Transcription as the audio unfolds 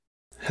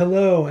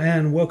Hello,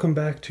 and welcome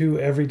back to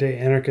Everyday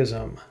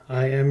Anarchism.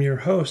 I am your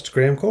host,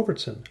 Graham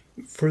Culbertson.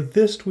 For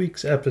this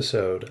week's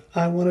episode,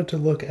 I wanted to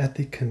look at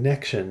the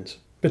connections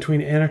between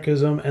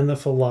anarchism and the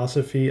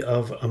philosophy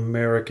of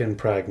American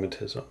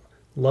pragmatism.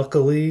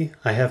 Luckily,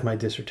 I have my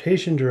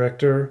dissertation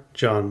director,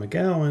 John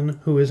McGowan,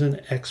 who is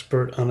an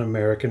expert on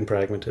American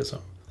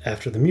pragmatism.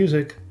 After the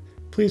music,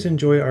 please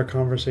enjoy our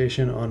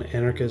conversation on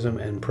anarchism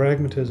and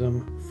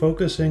pragmatism,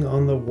 focusing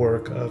on the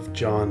work of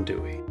John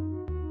Dewey.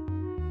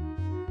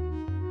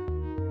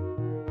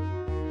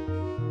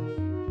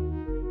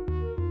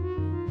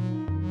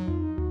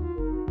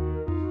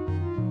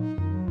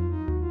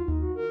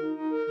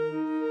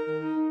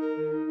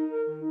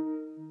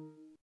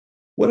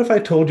 What if I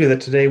told you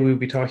that today we would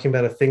be talking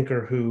about a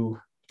thinker who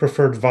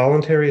preferred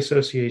voluntary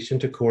association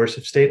to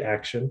coercive state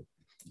action,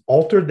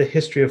 altered the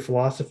history of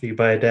philosophy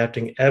by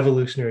adapting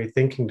evolutionary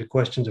thinking to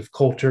questions of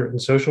culture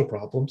and social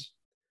problems,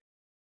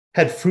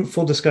 had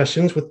fruitful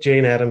discussions with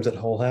Jane Addams at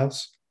Hull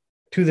House,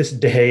 to this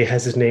day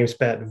has his name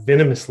spat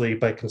venomously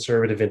by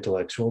conservative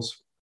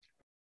intellectuals,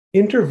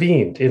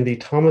 intervened in the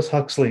Thomas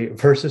Huxley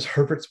versus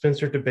Herbert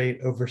Spencer debate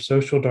over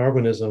social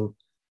Darwinism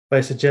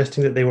by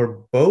suggesting that they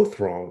were both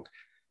wrong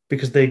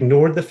because they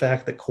ignored the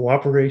fact that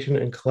cooperation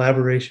and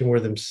collaboration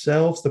were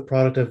themselves the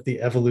product of the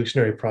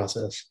evolutionary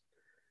process,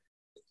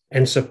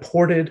 and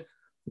supported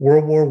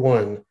World War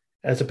I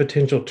as a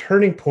potential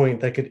turning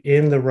point that could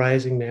end the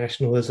rising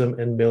nationalism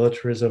and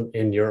militarism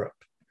in Europe.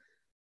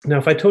 Now,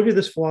 if I told you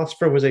this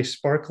philosopher was a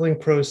sparkling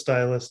prose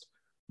stylist,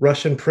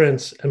 Russian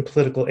prince, and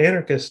political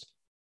anarchist,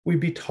 we'd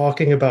be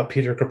talking about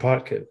Peter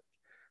Kropotkin.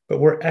 But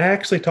we're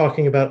actually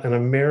talking about an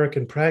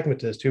American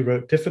pragmatist who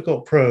wrote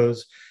difficult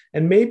prose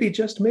and maybe,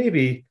 just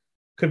maybe,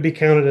 could be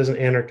counted as an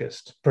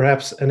anarchist,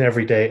 perhaps an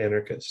everyday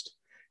anarchist.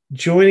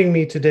 Joining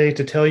me today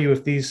to tell you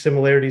if these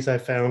similarities I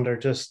found are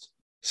just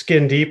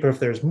skin deep or if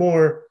there's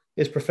more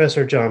is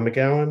Professor John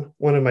McGowan,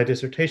 one of my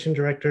dissertation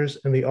directors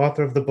and the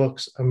author of the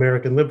books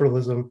American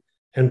Liberalism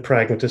and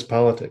Pragmatist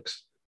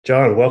Politics.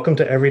 John, welcome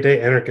to Everyday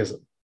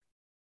Anarchism.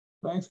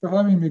 Thanks for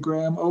having me,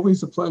 Graham.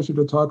 Always a pleasure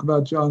to talk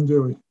about John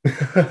Dewey.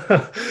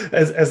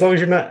 as long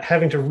as you're not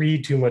having to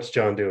read too much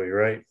John Dewey,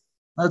 right?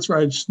 That's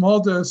right,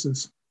 small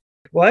doses.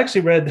 Well, I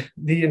actually read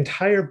the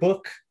entire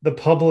book, The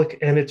Public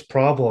and Its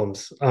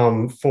Problems,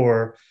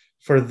 for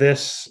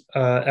this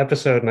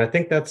episode, and I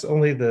think that's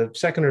only the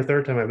second or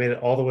third time I made it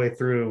all the way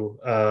through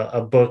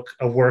a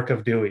work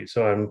of Dewey.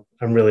 So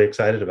I'm really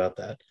excited about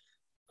that.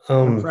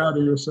 I'm proud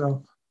of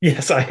yourself.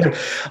 Yes, I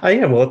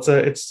am. Well,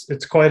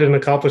 it's quite an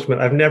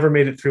accomplishment. I've never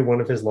made it through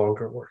one of his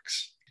longer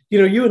works. You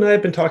know, you and I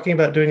have been talking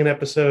about doing an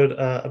episode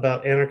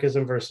about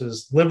anarchism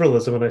versus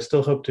liberalism, and I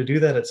still hope to do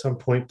that at some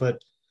point.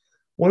 But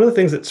one of the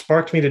things that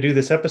sparked me to do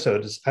this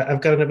episode is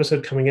I've got an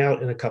episode coming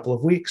out in a couple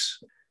of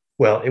weeks.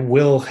 Well, it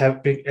will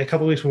have been a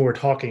couple of weeks when we're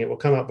talking. It will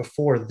come out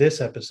before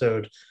this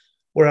episode,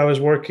 where I was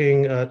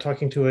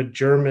talking to a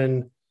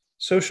German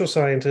social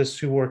scientist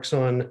who works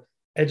on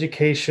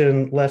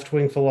education,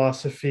 left-wing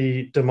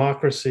philosophy,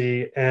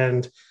 democracy.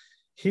 And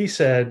he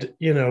said,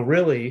 you know,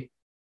 really,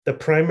 the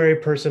primary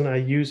person I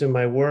use in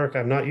my work,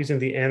 I'm not using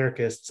the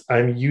anarchists,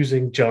 I'm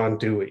using John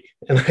Dewey.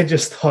 And I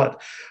just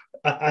thought,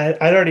 I'd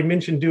already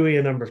mentioned Dewey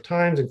a number of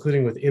times,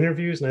 including with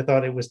interviews, and I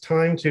thought it was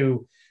time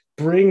to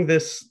bring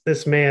this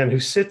man who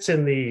sits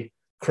in the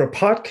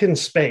Kropotkin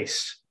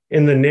space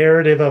in the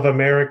narrative of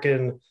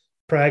American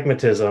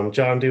pragmatism,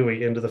 John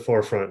Dewey, into the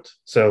forefront.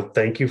 So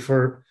thank you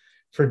for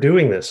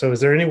doing this. So is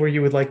there anywhere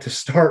you would like to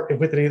start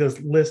with any of those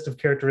list of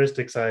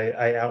characteristics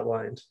I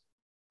outlined?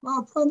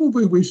 Well,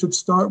 probably we should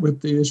start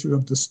with the issue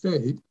of the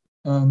state,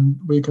 and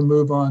we can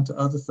move on to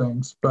other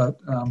things. But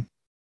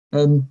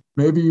and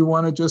maybe you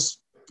want to just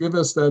give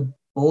us that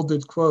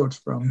bolded quote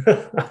from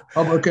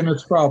Public and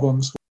Its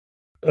Problems.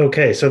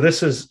 Okay, so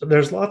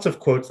there's lots of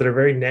quotes that are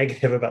very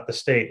negative about the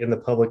state in The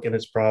Public and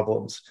Its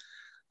Problems.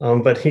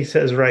 But he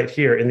says right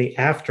here in the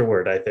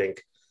afterword, I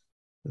think,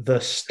 the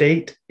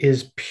state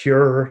is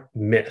pure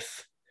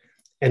myth.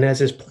 And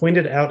as is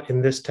pointed out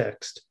in this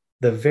text,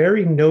 the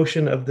very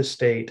notion of the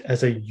state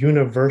as a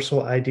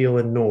universal ideal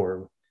and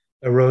norm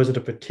arose at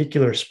a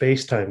particular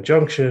space-time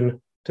junction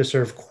to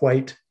serve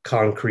quite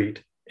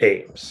concrete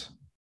aims.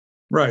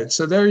 Right.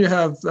 So there you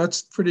have,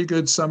 that's a pretty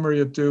good summary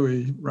of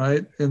Dewey,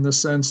 right? In the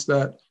sense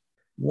that,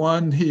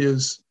 one, he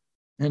is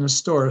an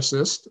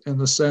historicist in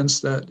the sense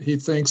that he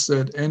thinks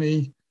that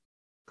any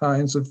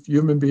kinds of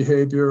human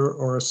behavior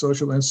or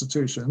social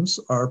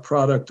institutions are a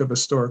product of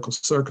historical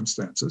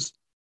circumstances.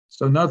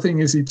 So nothing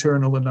is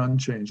eternal and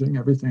unchanging.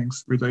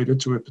 Everything's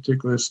related to a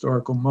particular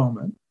historical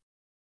moment.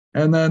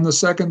 And then the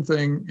second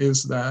thing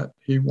is that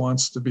he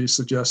wants to be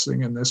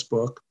suggesting in this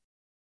book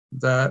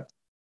that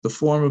the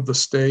form of the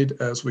state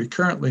as we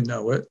currently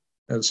know it,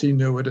 as he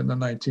knew it in the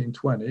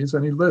 1920s,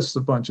 and he lists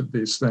a bunch of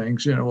these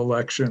things, you know,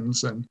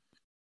 elections and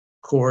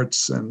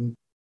courts and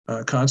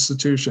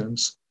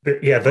constitutions.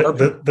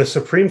 The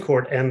Supreme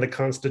Court and the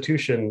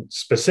Constitution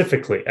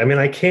specifically. I mean,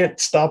 I can't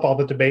stop all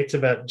the debates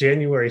about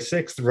January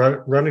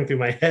 6th running through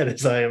my head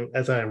as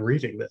I am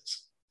reading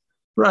this.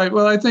 Right.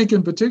 Well, I think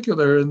in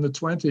particular in the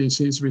 20s,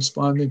 he's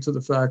responding to the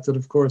fact that,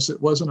 of course,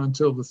 it wasn't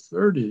until the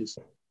 30s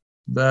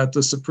that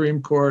the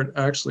Supreme Court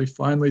actually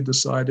finally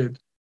decided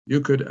you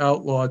could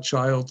outlaw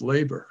child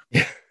labor.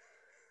 Yeah.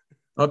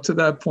 Up to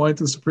that point,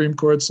 the Supreme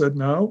Court said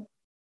no,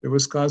 it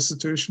was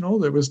constitutional.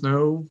 There was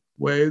no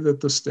way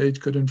that the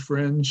state could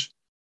infringe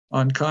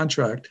on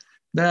contract.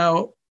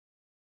 Now,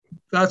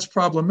 that's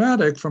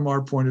problematic from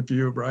our point of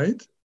view,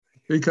 right?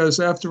 Because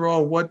after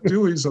all, what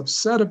Dewey's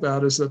upset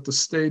about is that the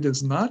state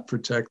is not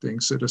protecting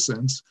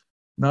citizens,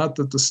 not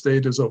that the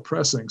state is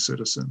oppressing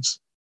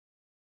citizens.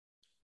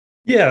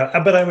 Yeah,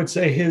 but I would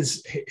say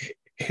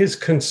his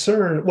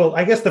concern, well,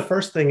 I guess the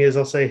first thing is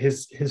I'll say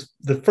his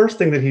the first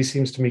thing that he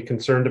seems to me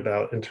concerned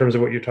about in terms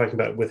of what you're talking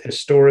about with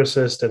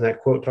historicist, and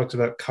that quote talks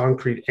about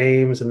concrete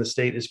aims and the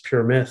state is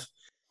pure myth.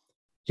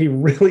 He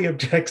really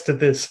objects to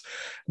this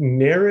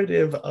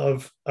narrative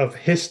of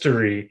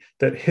history,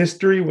 that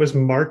history was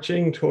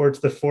marching towards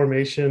the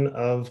formation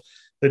of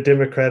the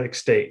democratic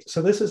state.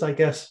 So this is, I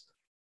guess,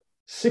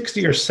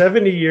 60 or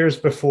 70 years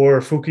before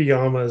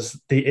Fukuyama's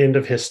The End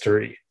of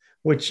History,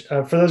 which,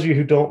 for those of you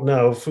who don't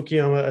know,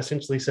 Fukuyama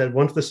essentially said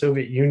once the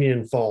Soviet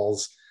Union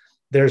falls,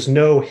 there's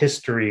no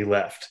history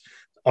left.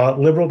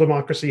 Liberal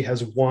democracy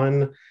has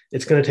won.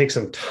 It's going to take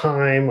some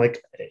time.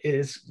 Like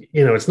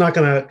it's not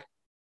going to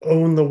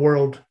own the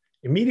world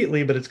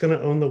immediately, but it's going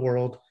to own the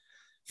world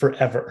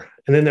forever.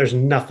 And then there's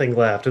nothing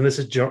left. And this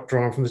is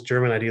drawn from this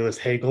German idealist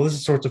Hegel. This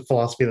is sorts of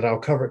philosophy that I'll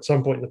cover at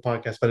some point in the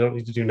podcast, but I don't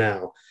need to do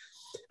now.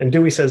 And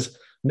Dewey says,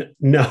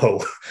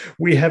 no,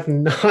 we have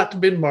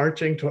not been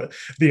marching toward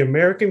the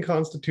American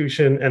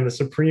Constitution, and the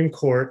Supreme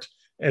Court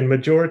and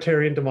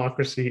majoritarian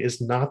democracy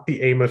is not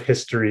the aim of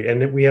history.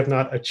 And we have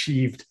not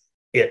achieved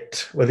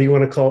it, whether you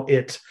want to call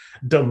it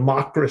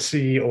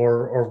democracy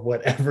or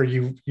whatever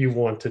you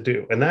want to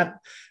do. And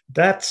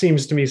that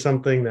seems to me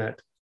something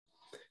that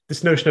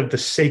this notion of the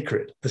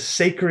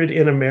sacred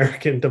in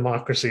American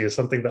democracy is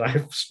something that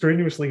I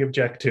strenuously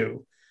object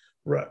to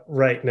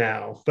right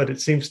now. But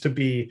it seems to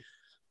be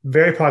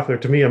very popular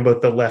to me on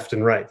both the left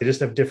and right. They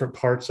just have different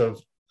parts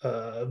of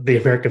the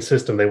American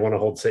system they want to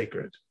hold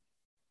sacred.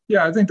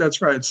 Yeah, I think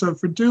that's right. So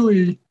for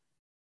Dewey,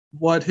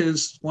 one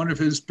of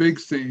his big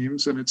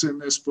themes, and it's in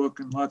this book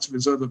and lots of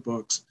his other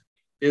books,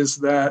 is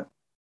that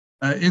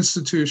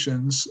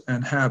institutions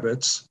and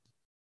habits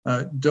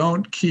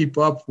don't keep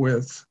up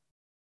with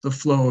the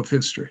flow of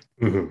history.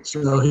 Mm-hmm.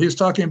 So he's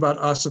talking about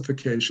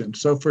ossification.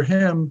 So for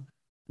him,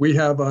 we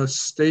have a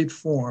state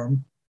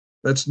form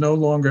that's no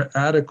longer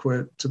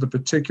adequate to the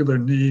particular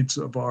needs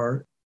of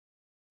our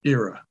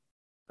era.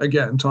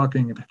 Again,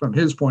 talking from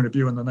his point of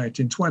view in the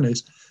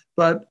 1920s,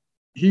 but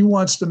he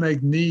wants to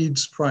make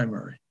needs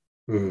primary.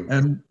 Mm-hmm.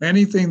 And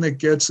anything that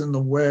gets in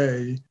the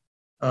way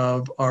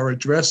of our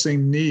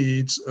addressing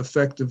needs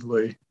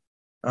effectively,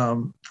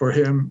 for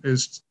him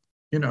is,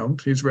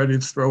 he's ready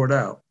to throw it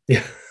out.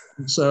 Yeah.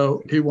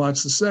 So he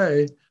wants to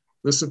say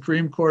the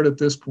Supreme Court at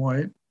this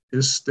point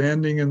is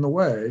standing in the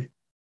way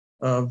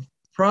of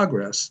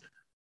progress.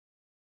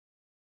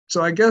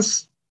 So I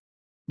guess,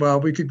 well,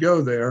 we could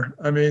go there.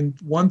 I mean,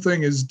 one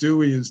thing is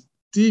Dewey is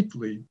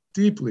deeply,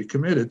 deeply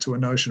committed to a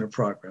notion of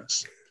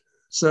progress.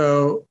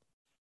 So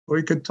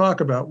we could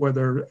talk about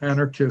whether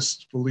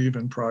anarchists believe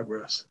in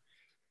progress.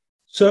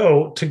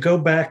 So to go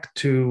back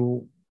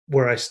to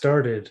where I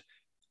started,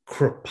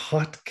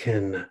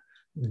 Kropotkin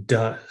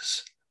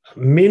does.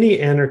 Many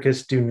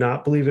anarchists do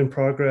not believe in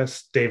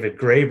progress. David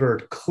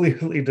Graeber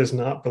clearly does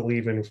not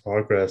believe in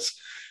progress.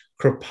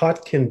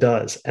 Kropotkin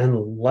does.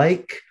 And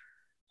like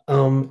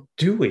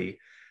Dewey,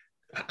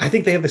 I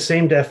think they have the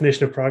same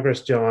definition of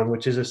progress, John,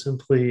 which is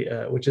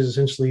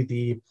essentially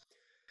the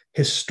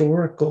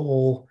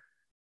historical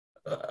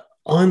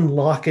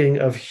unlocking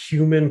of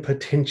human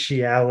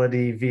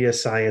potentiality via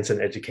science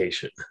and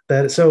education.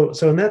 So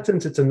in that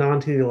sense, it's a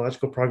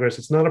non-teleological progress.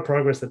 It's not a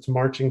progress that's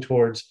marching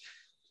towards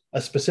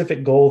a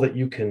specific goal that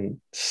you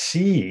can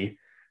see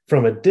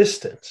from a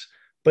distance,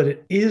 but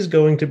it is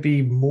going to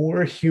be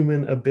more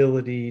human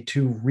ability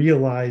to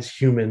realize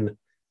human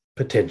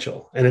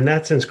potential. And in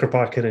that sense,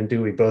 Kropotkin and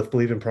Dewey both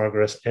believe in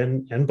progress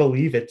and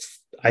believe it's,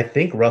 I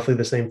think, roughly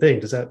the same thing.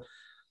 Does that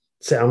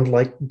sound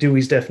like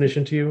Dewey's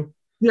definition to you?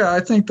 Yeah,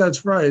 I think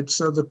that's right.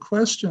 So the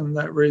question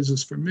that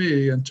raises for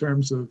me in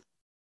terms of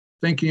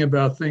thinking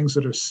about things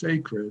that are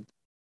sacred,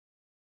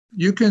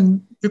 you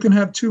can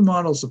have two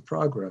models of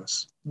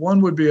progress.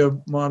 One would be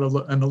an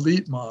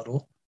elite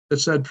model that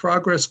said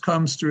progress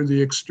comes through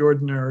the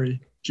extraordinary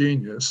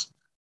genius.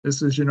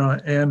 This is,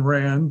 Ayn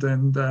Rand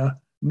and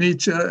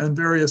Nietzsche and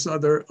various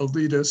other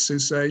elitists who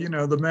say,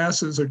 the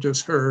masses are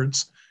just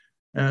herds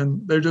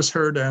and they're just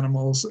herd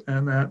animals,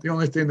 and that the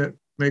only thing that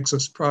makes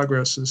us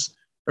progress is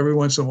every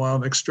once in a while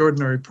an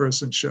extraordinary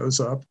person shows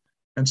up,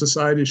 and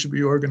society should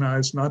be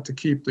organized not to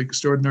keep the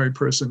extraordinary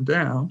person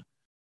down.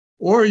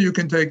 Or you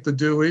can take the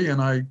Dewey,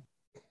 and I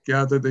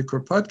gather the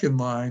Kropotkin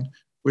line,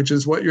 which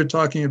is what you're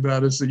talking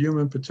about is the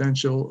human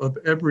potential of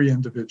every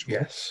individual.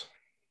 Yes.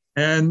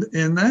 And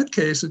in that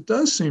case, it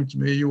does seem to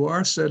me you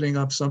are setting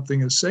up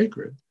something as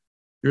sacred.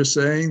 You're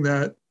saying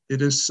that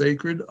it is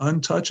sacred,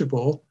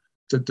 untouchable,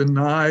 to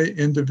deny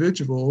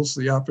individuals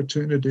the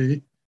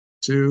opportunity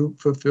to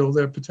fulfill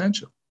their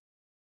potential.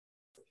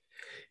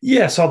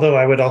 Yes, although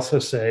I would also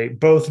say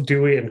both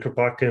Dewey and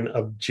Kropotkin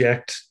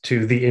object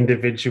to the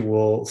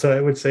individual. So I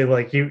would say,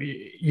 like,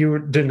 you're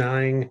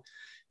denying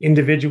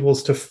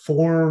individuals to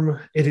form.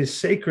 It is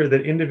sacred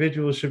that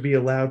individuals should be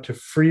allowed to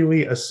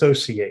freely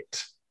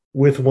associate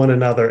with one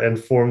another and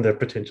form their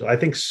potential. I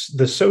think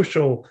the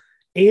social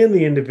and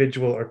the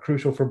individual are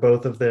crucial for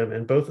both of them,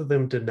 and both of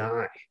them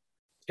deny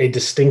a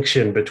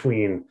distinction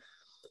between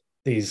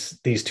these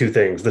two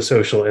things, the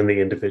social and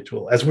the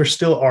individual, as we're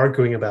still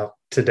arguing about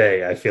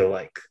today, I feel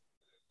like.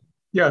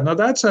 Yeah, no,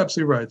 that's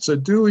absolutely right. So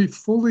Dewey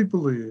fully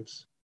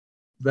believes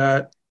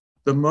that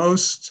the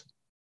most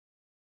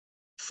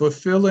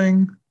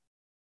fulfilling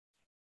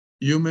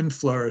human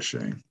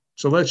flourishing,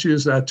 so let's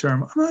use that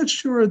term. I'm not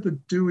sure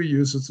that Dewey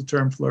uses the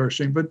term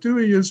flourishing, but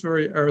Dewey is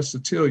very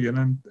Aristotelian,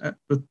 and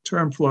the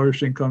term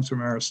flourishing comes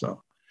from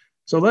Aristotle.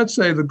 So let's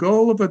say the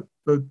goal of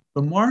the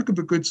mark of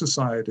a good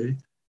society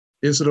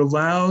is it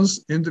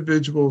allows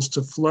individuals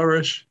to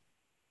flourish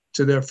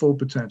to their full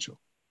potential.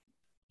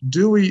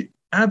 Dewey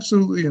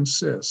absolutely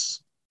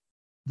insists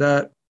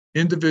that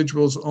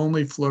individuals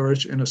only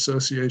flourish in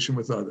association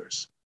with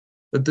others,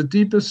 that the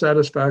deepest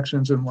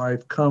satisfactions in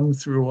life come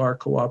through our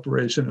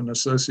cooperation and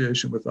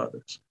association with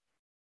others.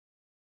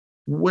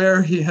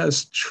 Where he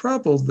has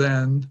trouble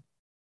then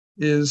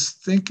is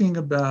thinking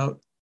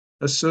about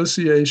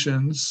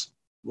associations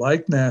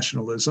like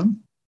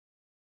nationalism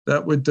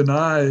that would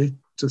deny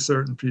to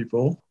certain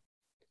people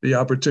the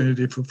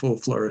opportunity for full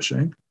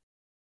flourishing,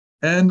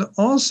 and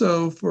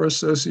also for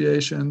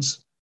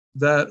associations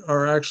that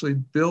are actually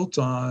built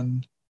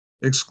on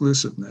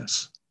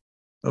exclusiveness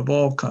of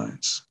all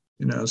kinds.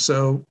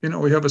 So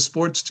we have a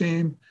sports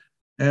team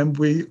and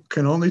we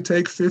can only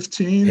take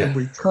 15 and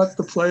we cut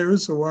the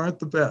players who aren't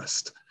the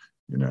best.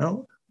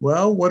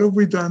 Well, what have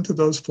we done to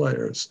those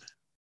players?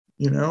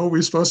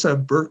 We're supposed to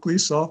have Berkeley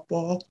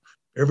softball.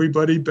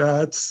 Everybody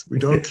bats. We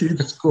don't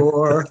keep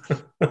score.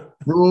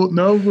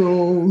 No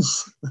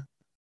rules.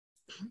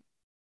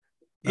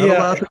 Not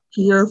allowed to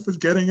cheer for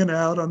getting an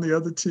out on the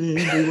other team.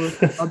 We were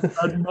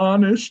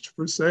admonished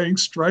for saying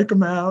strike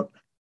them out.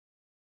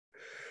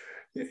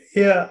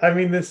 Yeah, I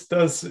mean, this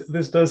does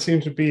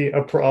seem to be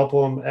a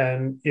problem,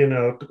 and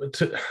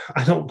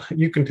I don't.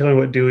 You can tell me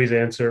what Dewey's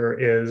answer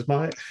is.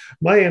 My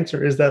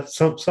answer is that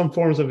some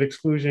forms of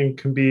exclusion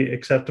can be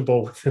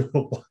acceptable within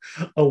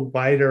a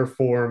wider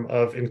form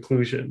of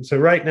inclusion. So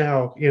right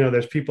now,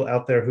 there's people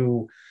out there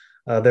who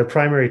their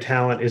primary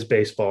talent is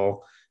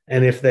baseball,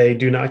 and if they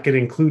do not get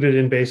included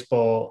in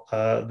baseball,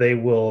 they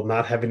will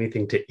not have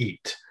anything to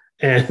eat.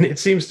 And it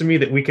seems to me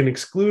that we can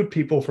exclude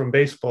people from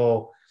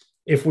baseball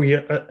if we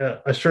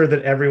assure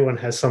that everyone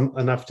has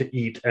enough to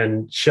eat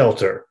and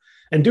shelter.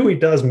 And Dewey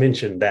does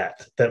mention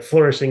that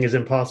flourishing is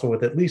impossible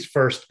with at least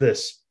first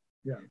this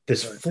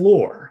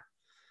floor,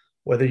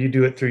 whether you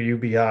do it through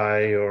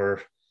UBI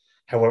or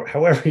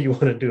however you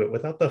want to do it.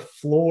 Without the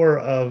floor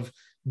of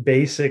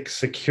basic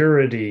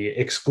security,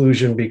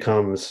 exclusion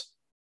becomes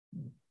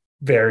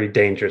very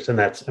dangerous. And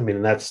that's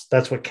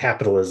what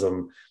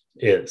capitalism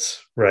is,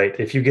 right?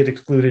 If you get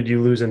excluded,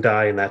 you lose and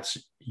die, and that's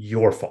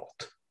your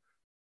fault.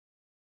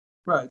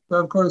 Right. But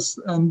of course,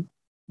 and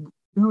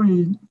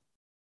Dewey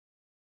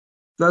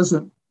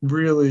doesn't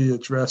really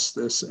address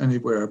this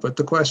anywhere. But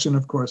the question,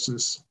 of course,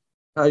 is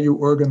how you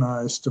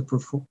organize to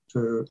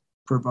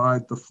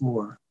provide the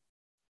floor.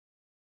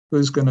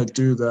 Who's going to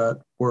do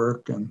that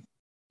work and,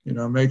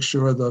 make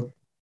sure the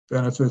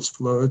benefits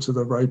flow to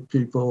the right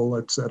people,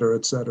 et cetera,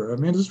 et cetera. I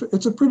mean,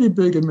 it's a pretty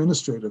big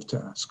administrative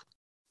task.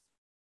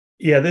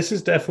 Yeah, this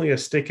is definitely a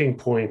sticking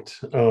point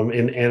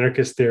in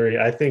anarchist theory.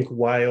 I think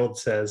Wilde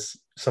says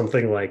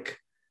something like,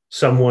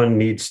 someone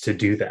needs to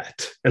do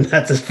that. And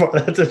that's as far,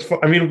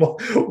 I mean,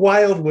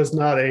 Wilde was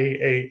not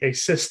a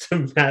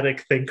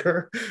systematic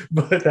thinker,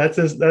 but that's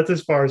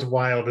as far as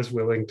Wilde is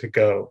willing to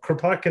go.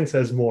 Kropotkin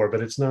says more,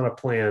 but it's not a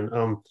plan.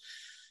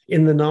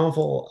 In the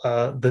novel,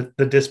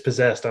 The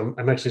Dispossessed,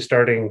 I'm actually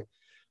starting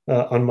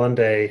on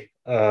Monday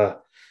a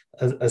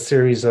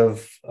series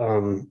of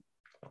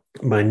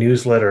my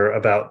newsletter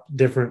about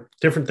different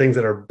things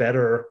that are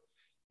better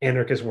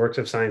anarchist works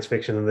of science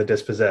fiction than The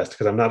Dispossessed,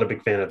 because I'm not a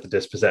big fan of The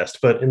Dispossessed.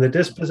 But in The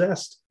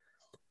Dispossessed,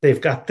 they've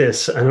got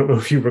this, I don't know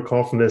if you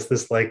recall from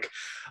this like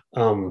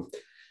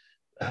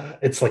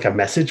it's like a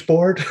message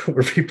board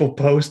where people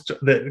post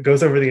that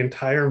goes over the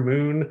entire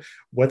moon,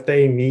 what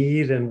they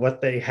need and what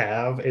they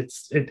have.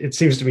 It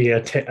seems to me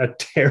a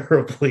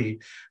terribly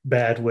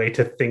bad way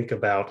to think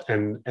about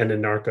an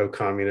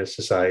anarcho-communist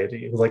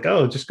society. It's like,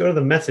 oh, just go to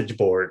the message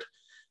board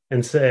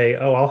and say,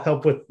 oh, I'll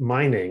help with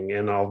mining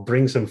and I'll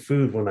bring some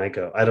food when I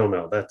go. I don't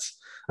know.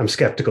 I'm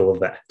skeptical of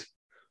that.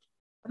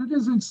 It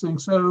is interesting.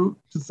 So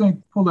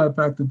pull that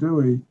back to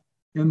Dewey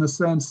in the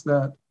sense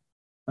that,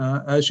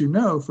 as you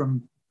know,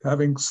 from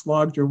having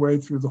slogged your way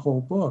through the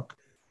whole book,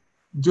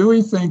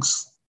 Dewey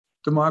thinks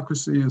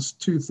democracy is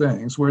two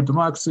things, where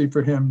democracy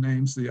for him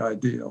names the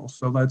ideal.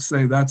 So let's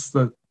say that's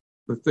the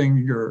thing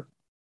you're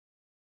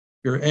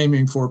you're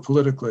aiming for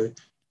politically.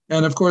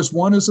 And of course,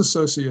 one is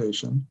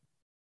association,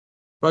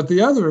 but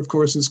the other, of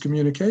course, is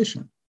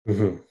communication.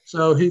 Mm-hmm.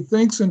 So he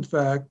thinks, in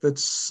fact, that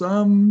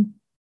some,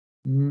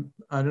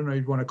 I don't know,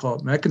 you'd want to call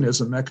it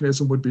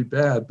mechanism would be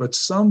bad, but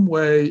some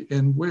way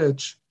in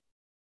which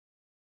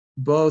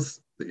both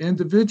the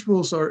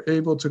individuals are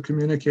able to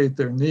communicate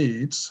their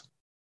needs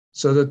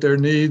so that their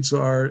needs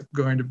are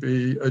going to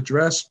be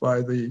addressed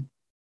by the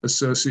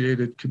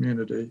associated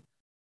community.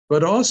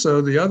 But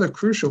also the other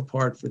crucial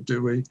part for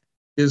Dewey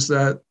is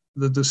that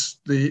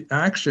the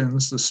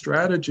actions, the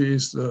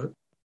strategies the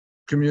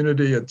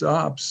community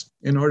adopts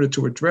in order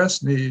to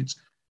address needs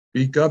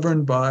be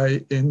governed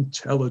by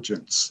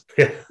intelligence.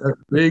 Yeah. A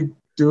big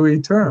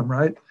Dewey term,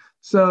 right?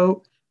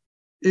 So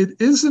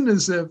it isn't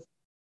as if,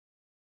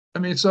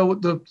 so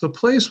the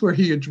place where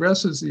he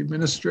addresses the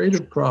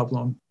administrative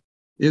problem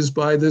is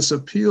by this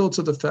appeal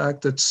to the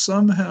fact that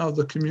somehow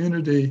the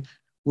community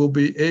will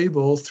be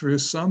able, through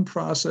some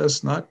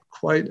process not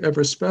quite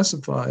ever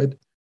specified,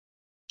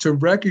 to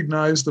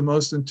recognize the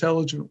most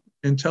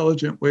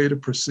intelligent way to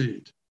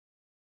proceed.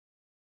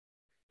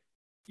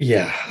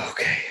 Yeah.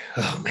 Okay.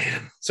 Oh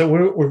man. So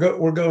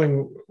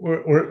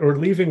we're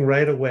leaving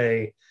right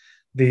away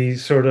the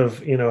sort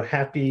of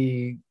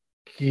happy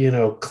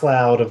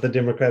cloud of the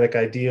democratic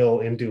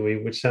ideal in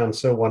Dewey, which sounds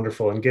so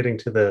wonderful, and getting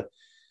to the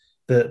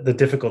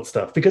difficult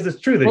stuff, because it's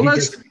true that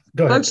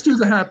let's do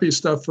the happy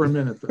stuff for a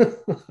minute then.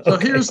 So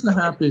Okay. Here's the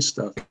happy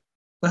stuff.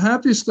 The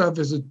happy stuff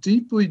is a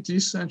deeply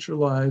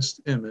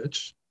decentralized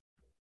image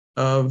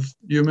of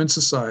human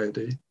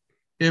society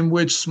in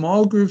which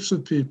small groups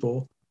of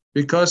people,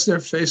 because they're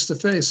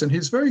face-to-face, and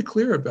he's very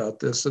clear about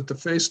this, that the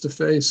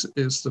face-to-face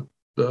is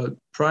the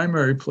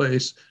primary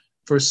place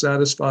for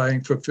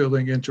satisfying,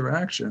 fulfilling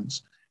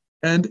interactions.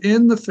 And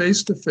in the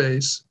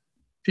face-to-face,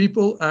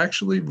 people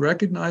actually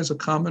recognize a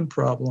common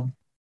problem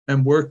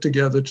and work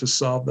together to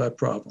solve that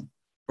problem,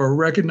 or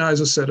recognize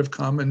a set of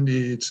common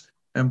needs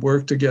and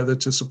work together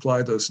to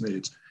supply those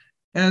needs.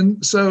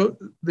 And so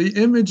the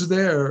image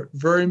there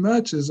very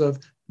much is of,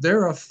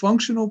 there are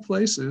functional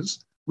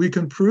places, we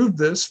can prove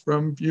this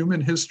from human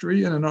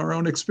history and in our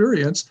own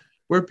experience,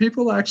 where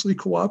people actually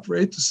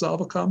cooperate to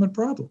solve a common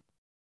problem.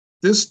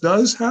 This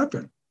does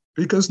happen,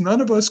 because none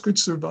of us could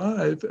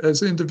survive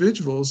as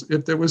individuals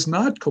if there was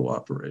not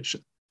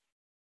cooperation.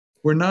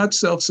 We're not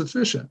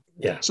self-sufficient.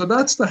 Yeah. So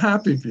that's the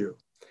happy view.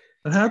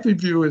 The happy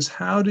view is,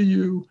 how do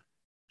you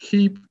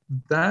keep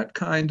that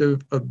kind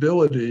of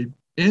ability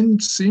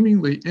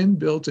seemingly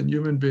inbuilt in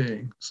human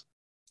beings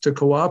to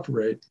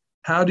cooperate?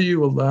 How do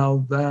you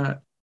allow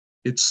that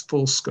its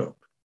full scope?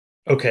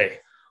 Okay.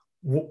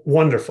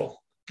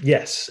 Wonderful.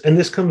 Yes. And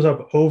this comes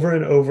up over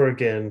and over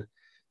again.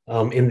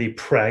 In the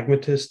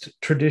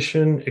pragmatist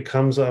tradition, it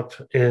comes up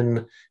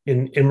in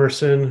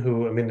Emerson,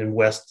 who, in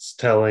West's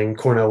telling,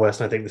 Cornel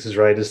West, and I think this is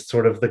right, is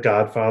sort of the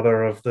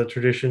godfather of the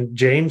tradition.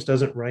 James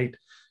doesn't write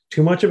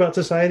too much about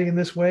society in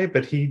this way,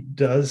 but he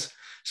does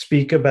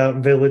speak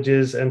about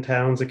villages and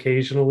towns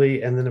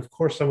occasionally. And then, of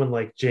course, someone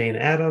like Jane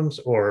Addams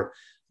or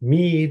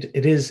Mead,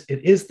 it is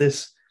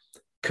this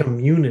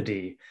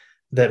community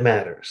that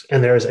matters.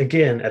 And there is,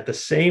 again, at the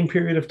same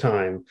period of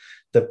time,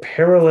 the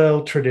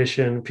parallel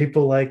tradition,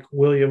 people like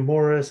William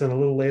Morris and a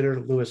little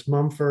later Lewis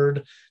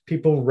Mumford,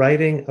 people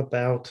writing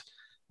about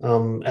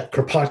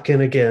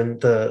Kropotkin, again,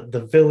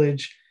 the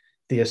village,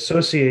 the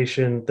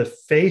association, the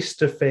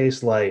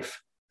face-to-face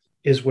life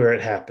is where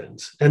it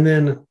happens. And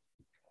then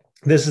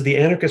this is the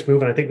anarchist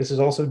move, and I think this is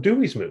also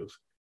Dewey's move.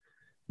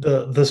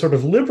 The sort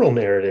of liberal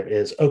narrative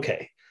is,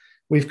 okay,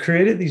 we've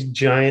created these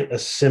giant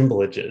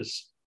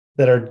assemblages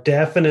that are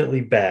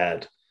definitely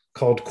bad,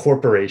 called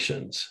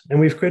corporations. And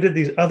we've created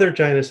these other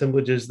giant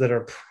assemblages that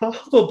are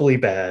probably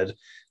bad,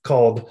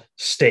 called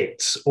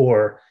states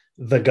or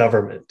the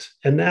government.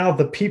 And now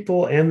the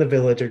people and the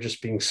village are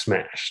just being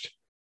smashed.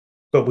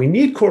 But we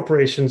need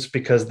corporations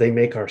because they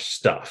make our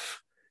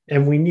stuff.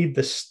 And we need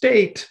the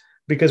state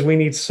because we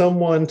need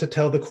someone to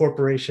tell the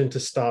corporation to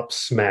stop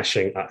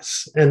smashing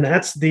us. And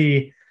that's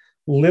the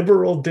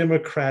liberal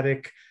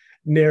democratic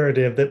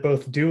narrative that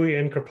both Dewey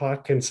and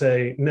Kropotkin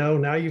say, no,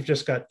 now you've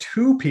just got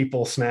two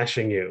people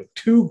smashing you,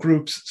 two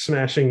groups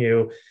smashing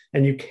you,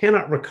 and you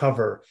cannot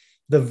recover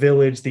the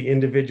village, the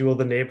individual,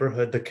 the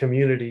neighborhood, the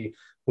community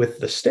with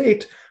the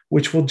state,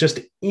 which will just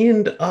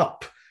end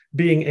up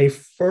being a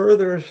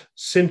further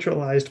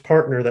centralized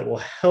partner that will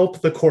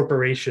help the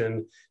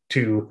corporation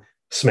to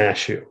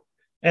smash you.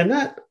 And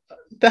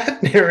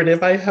that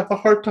narrative, I have a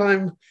hard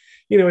time,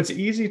 it's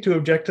easy to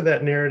object to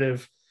that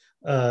narrative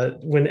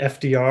when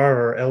FDR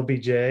or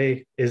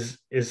LBJ is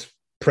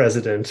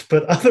president,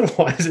 but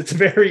otherwise it's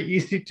very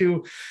easy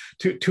to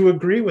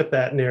agree with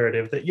that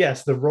narrative that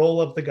yes, the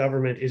role of the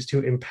government is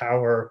to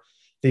empower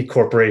the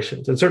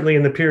corporations. And certainly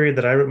in the period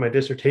that I wrote my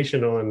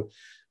dissertation on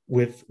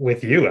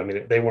with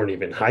you, they weren't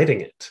even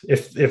hiding it.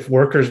 If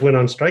workers went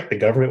on strike, the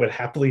government would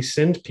happily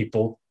send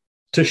people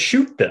to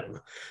shoot them.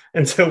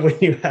 And so when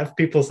you have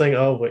people saying,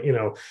 oh,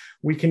 well,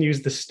 we can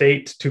use the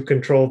state to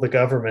control the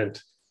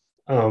government,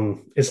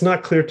 It's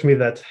not clear to me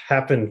that's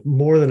happened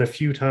more than a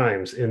few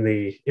times in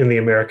the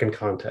American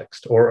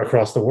context or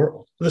across the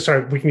world.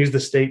 Sorry, we can use the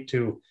state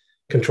to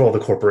control the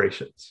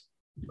corporations.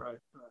 Right.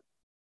 Right.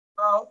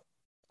 Well,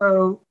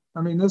 so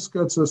I mean, this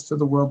gets us to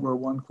the World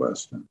War I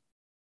question.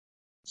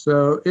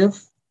 So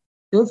if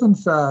in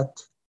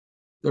fact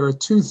there are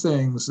two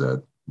things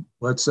that,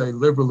 let's say,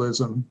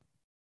 liberalism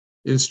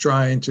is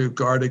trying to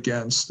guard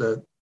against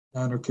that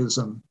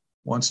anarchism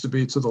wants to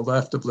be to the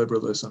left of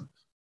liberalism.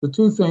 The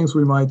two things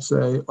we might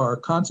say are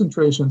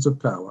concentrations of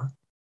power.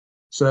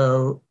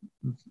 So,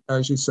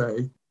 as you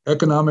say,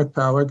 economic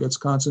power gets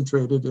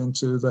concentrated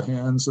into the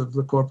hands of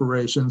the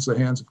corporations, the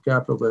hands of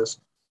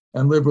capitalists,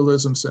 and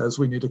liberalism says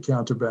we need a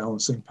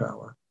counterbalancing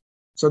power.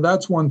 So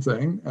that's one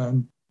thing,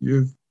 and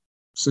you've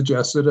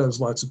suggested, as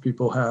lots of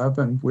people have,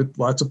 and with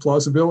lots of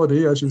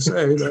plausibility, as you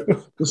say,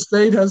 that the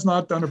state has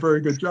not done a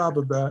very good job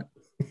of that.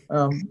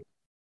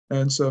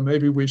 And so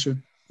maybe we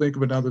should think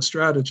of another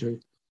strategy.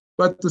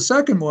 But the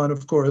second one,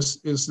 of course,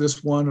 is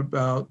this one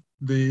about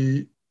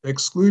the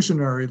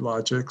exclusionary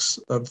logics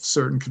of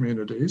certain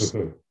communities,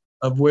 mm-hmm.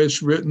 of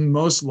which written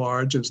most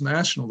large is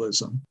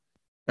nationalism.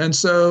 And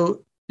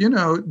so,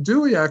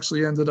 Dewey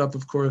actually ended up,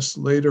 of course,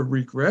 later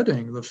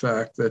regretting the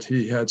fact that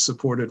he had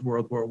supported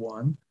World War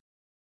I.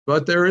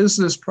 But there is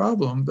this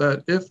problem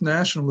that if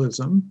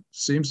nationalism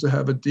seems to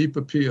have a deep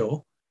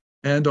appeal,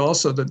 and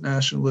also that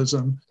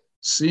nationalism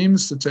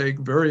seems to take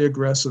very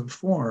aggressive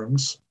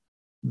forms,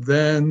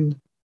 then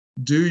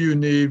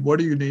what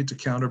do you need to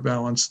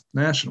counterbalance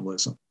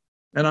nationalism?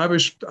 And I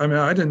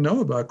didn't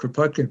know about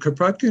Kropotkin.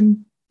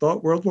 Kropotkin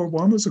thought World War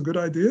I was a good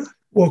idea?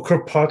 Well,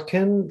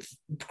 Kropotkin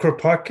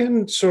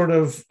sort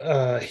of,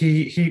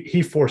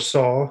 he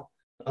foresaw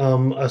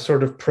a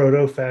sort of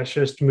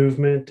proto-fascist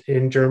movement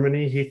in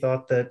Germany. He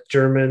thought that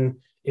German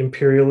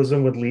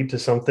imperialism would lead to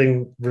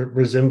something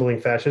resembling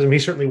fascism. He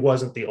certainly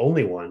wasn't the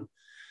only one.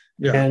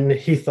 Yeah. And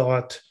he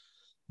thought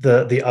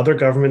the other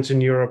governments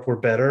in Europe were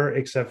better,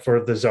 except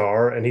for the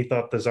Tsar. And he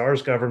thought the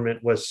Tsar's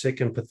government was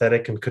sick and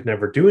pathetic and could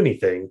never do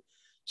anything.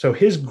 So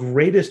his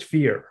greatest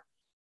fear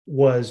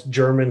was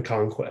German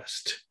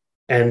conquest.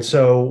 And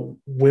so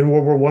when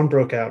World War I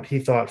broke out, he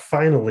thought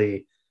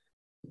finally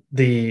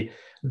there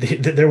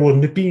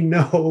will be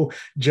no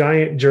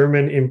giant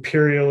German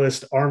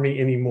imperialist army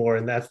anymore.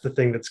 And that's the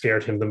thing that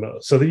scared him the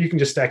most. So that you can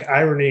just stack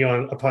irony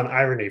upon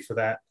irony for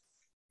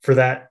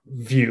that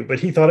view. But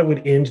he thought it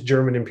would end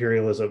German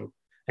imperialism.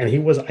 And he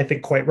was, I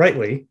think, quite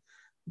rightly,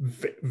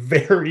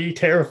 very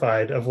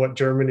terrified of what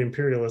German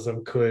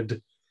imperialism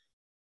could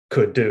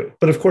do.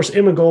 But of course,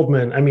 Emma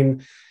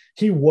Goldman,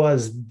 he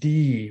was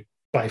the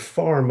by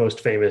far most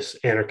famous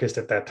anarchist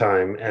at that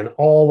time, and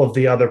all of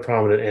the other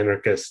prominent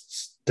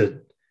anarchists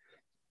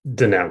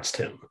denounced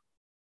him.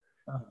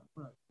 Right.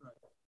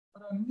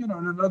 But in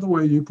another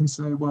way, you can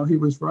say, well, he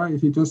was right.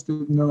 He just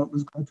didn't know it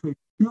was going to take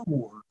 2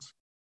 wars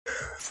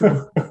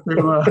to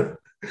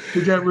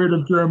get rid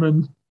of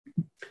German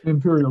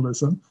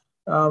imperialism.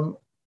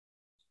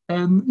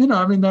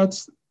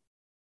 That's,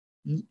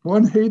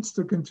 one hates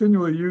to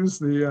continually use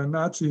the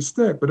Nazi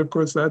stick, but of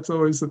course, that's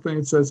always the thing.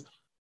 It says,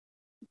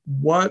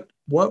 what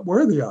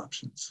were the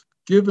options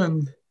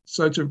given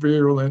such a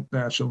virulent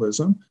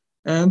nationalism?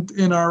 And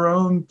in our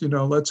own,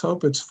 let's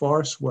hope it's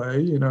farce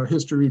way,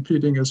 history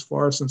repeating as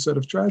farce instead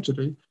of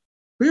tragedy.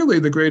 Clearly,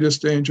 the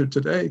greatest danger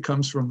today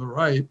comes from the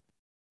right.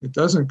 It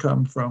doesn't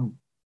come from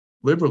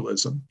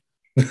liberalism.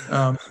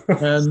 How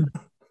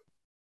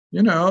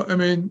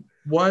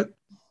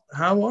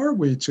are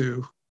we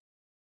to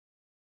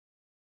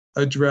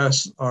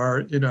address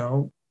our,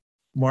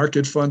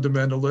 market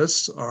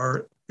fundamentalists,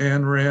 our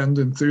Ayn Rand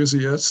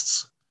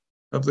enthusiasts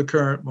of the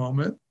current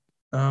moment,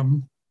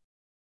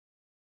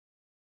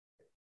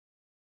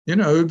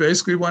 who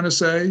basically want to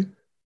say,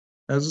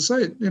 as I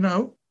say,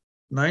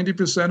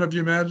 90% of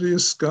humanity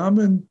is scum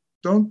and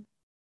don't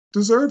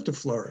deserve to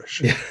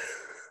flourish. Yeah.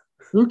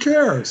 Who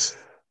cares?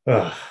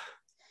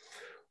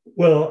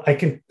 Well, I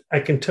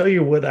can tell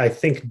you what I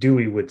think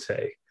Dewey would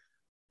say,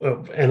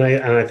 and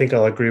I think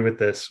I'll agree with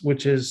this,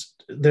 which is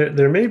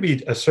there may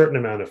be a certain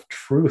amount of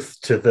truth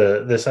to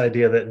this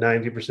idea that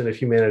 90% of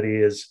humanity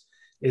is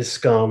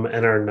scum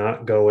and are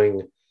not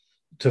going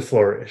to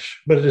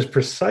flourish. But it is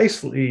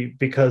precisely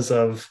because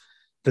of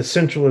the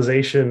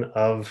centralization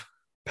of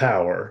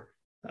power,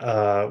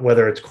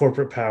 whether it's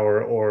corporate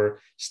power or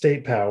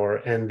state power,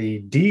 and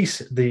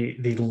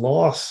the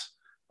loss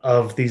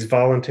of these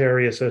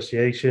voluntary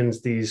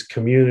associations, these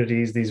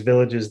communities, these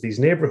villages, these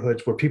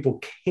neighborhoods where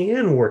people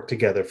can work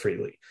together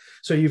freely.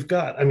 So you've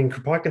got,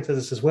 Kropotkin says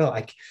this as well.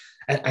 I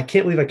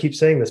can't believe I keep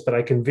saying this, but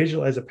I can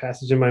visualize a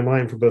passage in my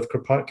mind for both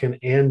Kropotkin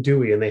and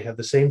Dewey, and they have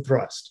the same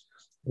thrust,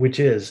 which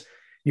is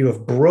you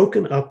have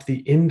broken up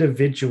the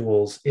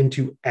individuals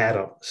into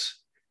atoms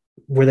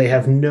where they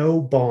have no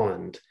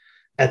bond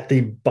at the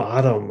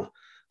bottom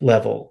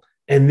level.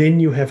 And then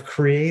you have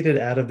created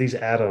out of these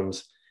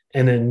atoms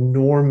an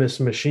enormous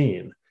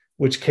machine,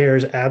 which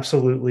cares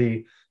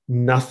absolutely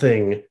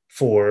nothing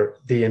for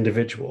the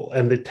individual.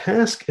 And the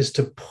task is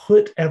to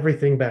put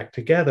everything back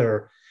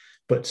together,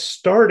 But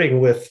starting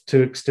with,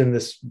 to extend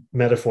this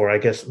metaphor, I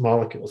guess,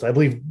 molecules. I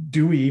believe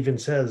Dewey even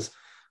says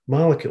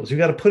molecules. You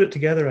got to put it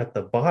together at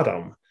the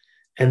bottom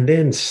and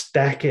then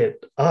stack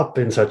it up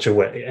in such a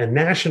way. And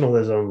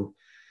nationalism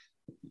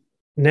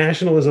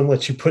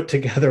lets you put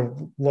together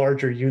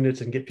larger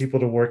units and get people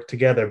to work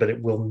together, but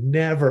it will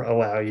never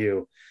allow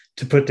you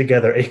to put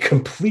together a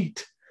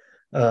complete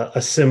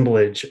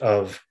assemblage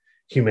of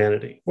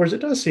humanity. Whereas it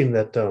does seem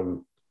that,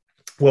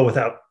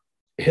 without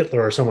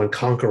Hitler or someone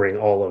conquering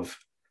all of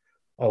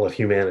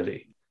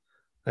humanity,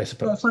 I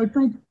suppose. Yes,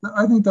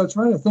 I think that's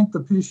right. I think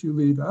the piece you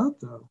leave out,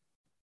 though,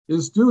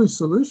 is Dewey's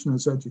solution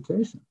is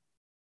education.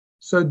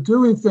 So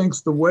Dewey thinks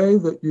the way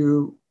that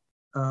you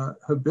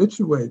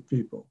habituate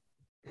people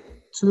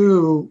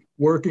to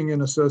working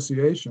in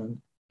association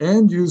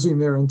and using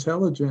their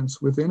intelligence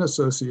within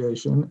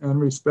association and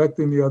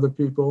respecting the other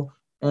people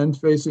and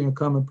facing a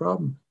common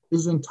problem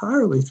is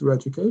entirely through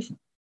education.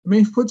 I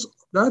mean,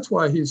 that's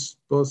why he's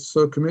both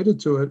so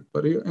committed to it,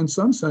 but he, in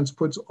some sense,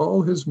 puts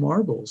all his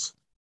marbles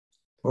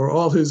or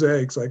all his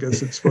eggs, I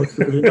guess it's supposed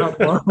to be, not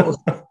marbles,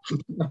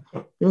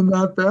 in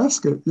that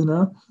basket, you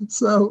know?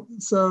 So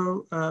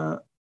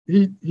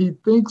he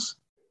thinks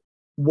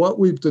what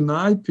we've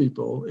denied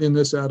people in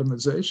this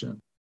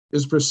atomization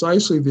is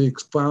precisely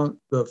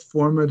the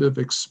formative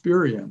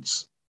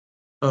experience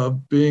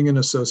of being in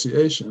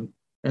association,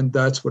 and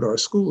that's what our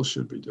schools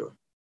should be doing.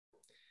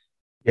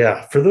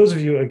 Yeah, for those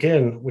of you,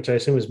 again, which I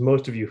assume is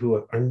most of you who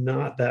are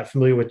not that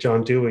familiar with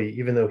John Dewey,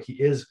 even though he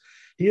is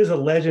a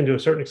legend to a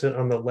certain extent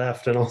on the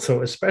left and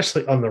also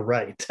especially on the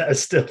right,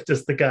 as still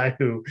just the guy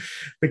who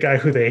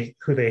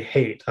they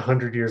hate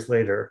 100 years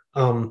later.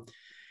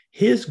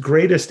 His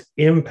greatest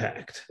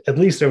impact, at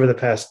least over the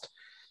past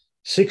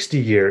 60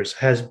 years,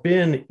 has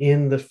been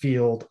in the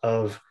field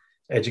of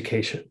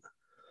education.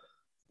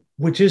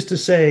 Which is to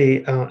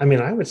say,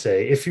 I would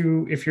say if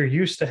you're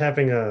used to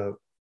having a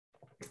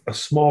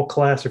small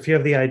class, or if you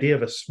have the idea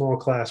of a small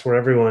class where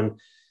everyone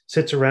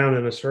sits around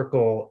in a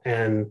circle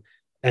and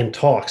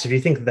talks, if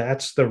you think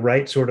that's the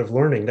right sort of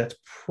learning, that's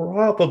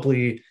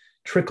probably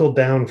trickled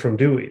down from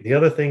Dewey. The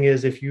other thing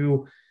is, if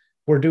you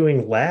were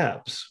doing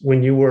labs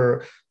when you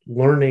were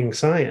learning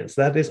science,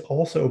 that is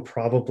also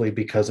probably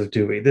because of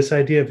Dewey. This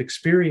idea of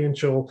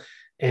experiential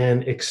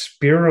and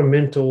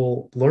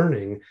experimental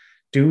learning,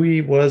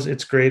 Dewey was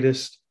its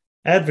greatest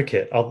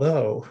advocate,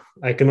 although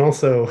I can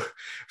also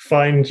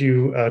find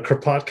you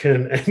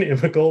Kropotkin and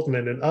Emma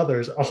Goldman and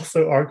others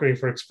also arguing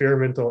for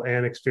experimental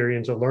and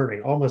experiential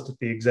learning almost at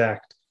the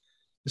exact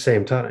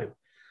same time.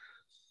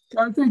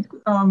 I think,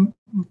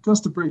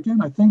 just to break in,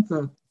 I think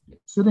that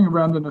sitting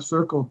around in a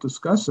circle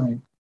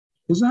discussing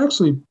is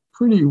actually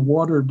pretty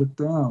watered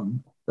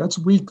down. That's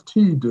weak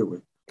tea,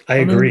 Dewey. I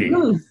agree.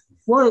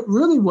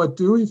 Really what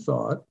Dewey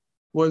thought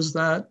was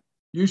that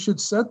you should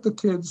set the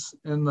kids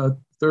in the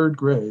third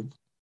grade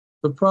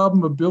the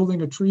problem of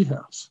building a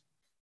treehouse.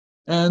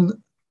 And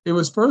it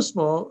was, first of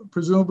all,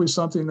 presumably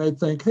something they'd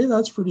think, hey,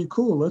 that's pretty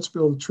cool, let's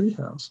build a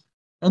treehouse.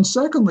 And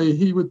secondly,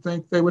 he would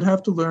think they would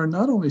have to learn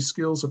not only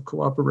skills of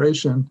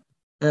cooperation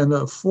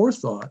and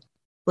forethought,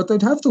 but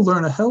they'd have to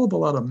learn a hell of a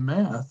lot of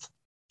math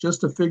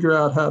just to figure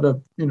out how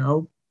to,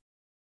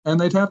 and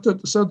they'd have to,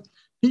 so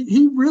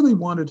he really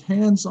wanted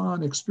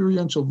hands-on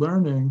experiential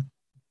learning,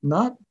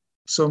 not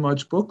so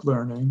much book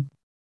learning,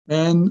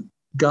 and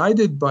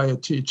guided by a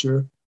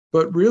teacher,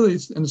 but really,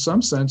 in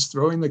some sense,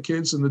 throwing the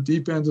kids in the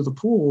deep end of the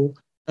pool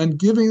and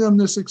giving them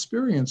this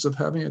experience of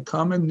having a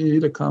common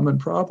need, a common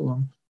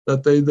problem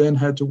that they then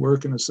had to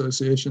work in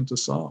association to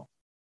solve.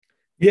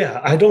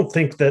 Yeah, I don't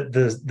think that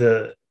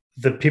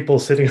the people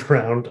sitting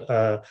around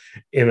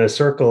in a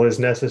circle is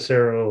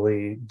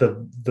necessarily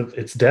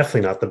it's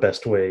definitely not the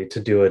best way to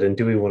do it, and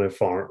Dewey wanted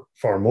far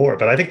more.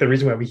 But I think the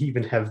reason why we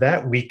even have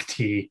that weak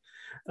tea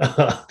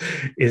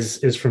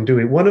is from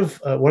Dewey. One of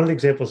the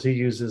examples he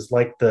uses,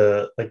 like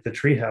the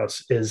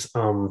treehouse, is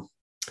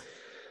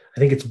I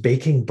think it's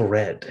baking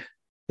bread.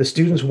 The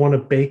students want to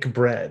bake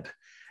bread,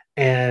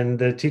 and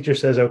the teacher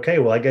says, "Okay,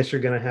 well, I guess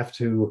you're going to have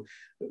to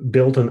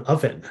build an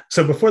oven."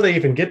 So before they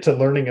even get to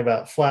learning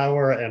about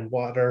flour and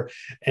water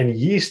and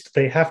yeast,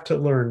 they have to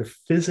learn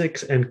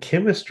physics and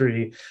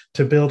chemistry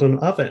to build an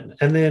oven.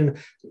 And then,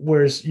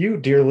 whereas you,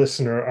 dear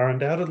listener, are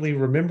undoubtedly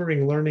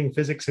remembering learning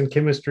physics and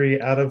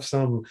chemistry out of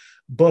some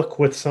book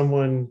with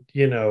someone,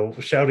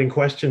 shouting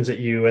questions at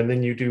you, and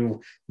then you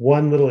do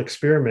one little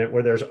experiment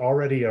where there's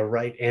already a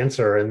right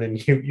answer, and then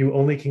you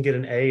only can get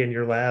an A in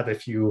your lab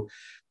if you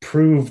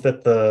prove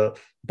that the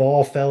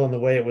ball fell in the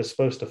way it was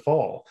supposed to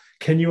fall.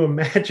 Can you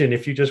imagine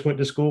if you just went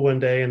to school one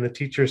day and the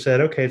teacher said,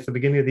 okay, it's the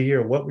beginning of the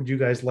year, what would you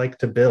guys like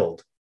to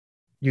build?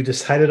 You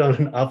decided on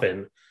an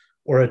oven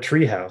or a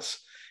treehouse,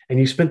 and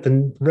you spent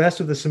the rest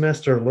of the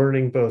semester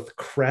learning both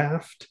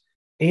craft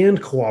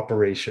and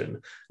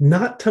cooperation,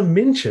 not to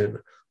mention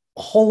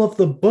all of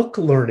the book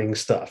learning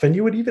stuff. And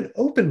you would even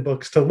open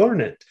books to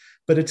learn it.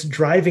 But it's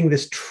driving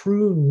this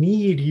true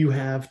need you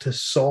have to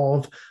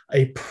solve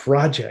a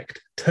project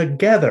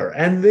together.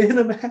 And then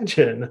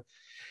imagine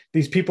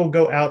these people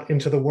go out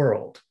into the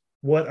world.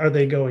 What are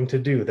they going to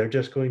do? They're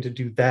just going to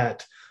do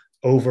that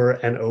over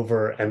and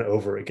over and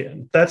over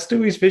again. That's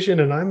Dewey's vision,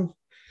 and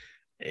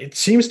it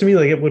seems to me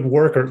like it would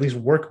work, or at least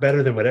work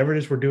better than whatever it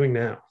is we're doing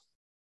now.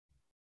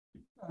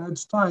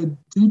 It's tied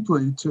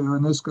deeply to,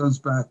 and this goes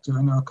back to,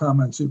 I know,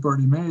 comments you've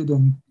already made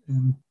in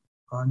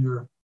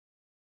your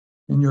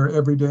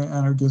everyday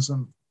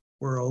anarchism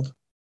world.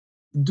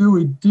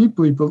 Dewey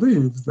deeply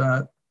believed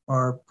that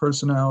our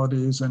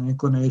personalities and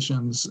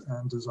inclinations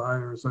and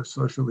desires are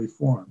socially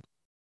formed.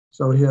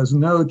 So he has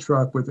no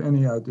truck with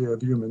any idea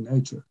of human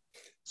nature.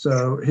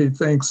 So he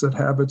thinks that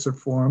habits are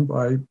formed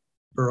by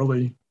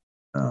early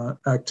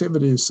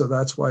activities. So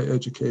that's why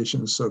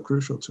education is so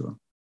crucial to him.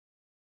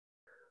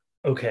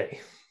 Okay.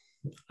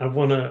 I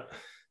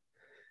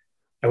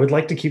would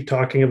like to keep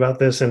talking about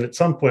this, and at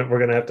some point we're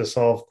going to have to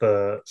solve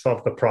the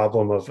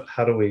problem of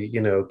how do we,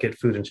 get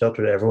food and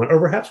shelter to everyone, or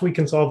perhaps we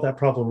can solve that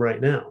problem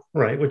right now,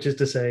 right? Which is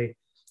to say,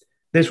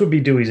 this would be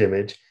Dewey's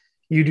image.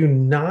 You do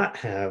not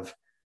have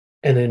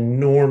an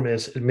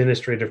enormous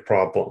administrative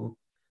problem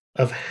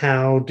of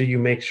how do you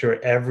make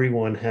sure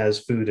everyone has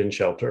food and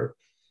shelter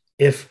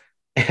if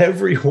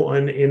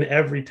everyone in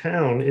every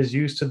town is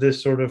used to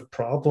this sort of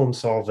problem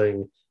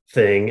solving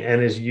thing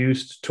and is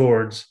used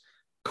towards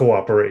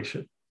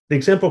cooperation. The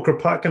example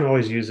Kropotkin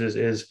always uses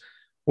is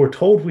we're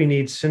told we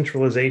need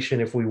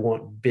centralization if we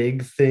want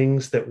big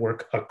things that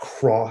work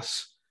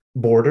across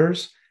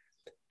borders.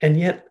 And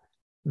yet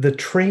the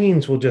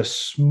trains will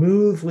just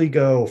smoothly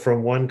go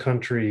from one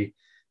country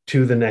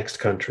to the next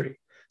country.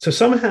 So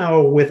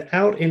somehow,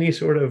 without any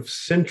sort of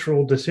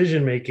central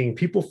decision making,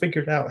 people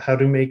figured out how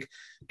to make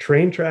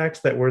train tracks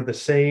that were the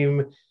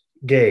same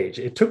gauge.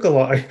 It took a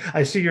lot.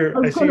 I see your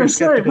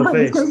skeptical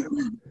face.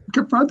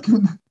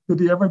 Kropotkin, did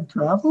he ever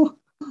travel?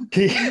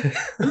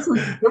 This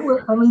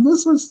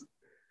was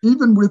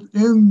even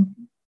within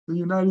the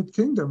United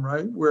Kingdom,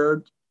 right,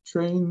 where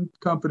train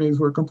companies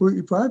were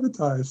completely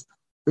privatized.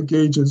 The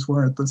gauges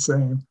weren't the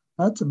same,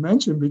 not to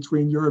mention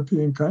between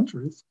European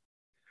countries.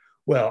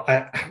 Well,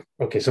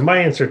 so my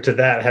answer to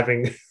that,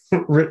 having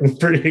written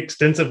pretty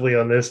extensively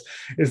on this,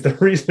 is the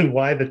reason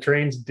why the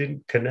trains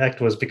didn't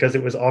connect was because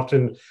it was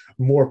often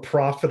more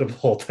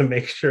profitable to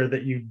make sure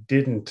that you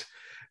didn't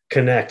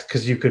connect,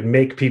 because you could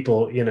make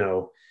people,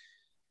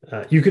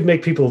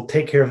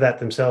 take care of that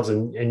themselves,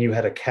 and you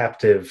had a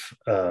captive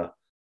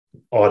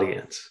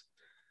audience.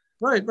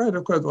 Right.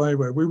 Of course. Well,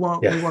 anyway, we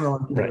won't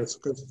argue this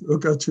because we'll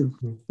go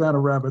down a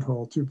rabbit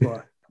hole too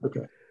far.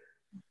 Okay.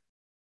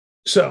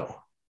 So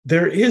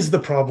there is the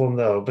problem,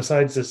 though,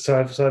 besides this. So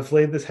I've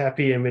laid this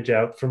happy image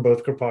out from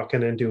both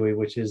Kropotkin and Dewey,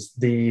 which is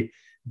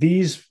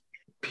these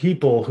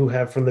people who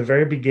have from the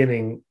very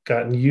beginning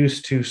gotten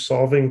used to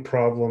solving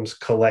problems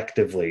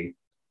collectively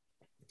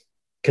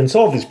can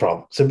solve these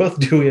problems. So both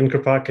Dewey and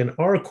Kropotkin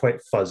are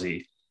quite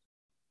fuzzy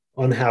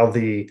on how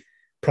the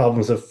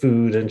problems of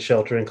food and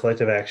shelter and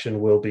collective action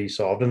will be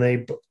solved.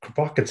 And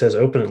Kropotkin says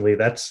openly,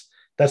 that's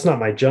not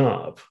my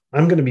job.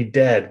 I'm going to be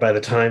dead by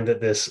the time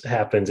that this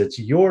happens. It's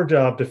your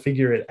job to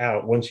figure it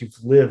out once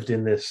you've lived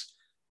in this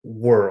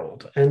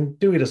world. And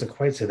Dewey doesn't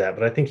quite say that,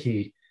 but I think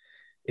he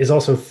is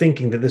also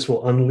thinking that this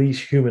will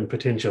unleash human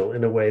potential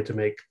in a way to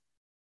make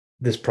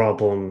this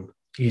problem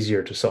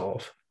easier to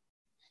solve.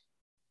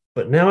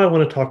 But now I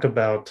want to talk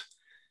about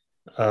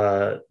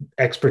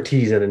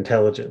expertise and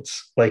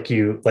intelligence, like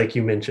you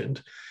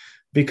mentioned,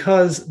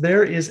 because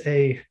there is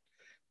a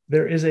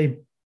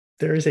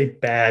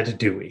bad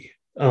Dewey.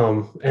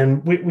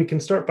 And we can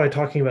start by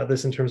talking about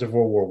this in terms of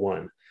World War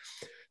I.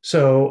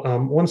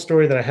 So one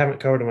story that I haven't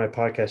covered in my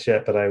podcast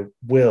yet, but I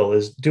will,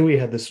 is Dewey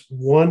had this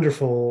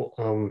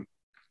wonderful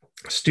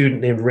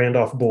student named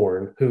Randolph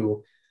Bourne,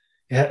 who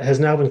has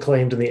now been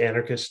claimed in the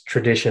anarchist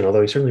tradition,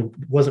 although he certainly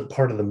wasn't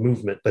part of the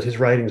movement, but his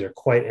writings are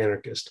quite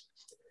anarchist.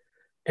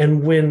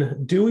 And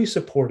when Dewey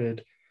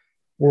supported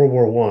World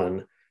War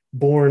I,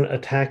 Bourne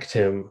attacked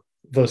him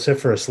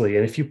vociferously.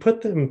 And if you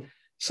put them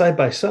side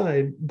by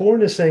side,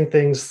 Bourne is saying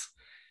things,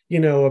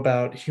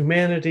 about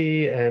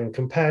humanity and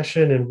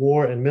compassion and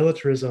war and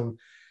militarism.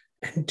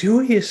 And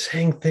Dewey is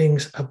saying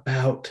things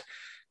about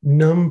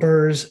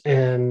numbers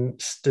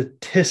and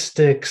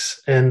statistics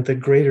and the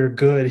greater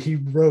good. He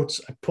wrote,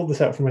 I pulled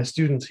this out for my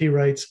students, he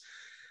writes,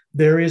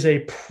 there is a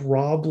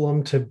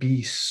problem to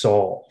be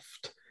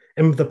solved.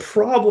 And the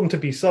problem to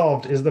be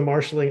solved is the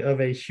marshaling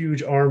of a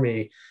huge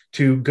army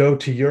to go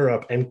to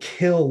Europe and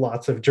kill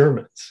lots of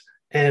Germans.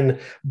 And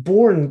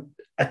Bourne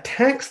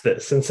attacks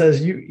this and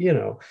says,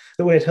 the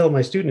way I tell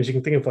my students, you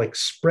can think of like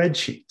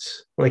spreadsheets,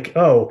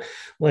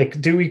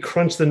 like Dewey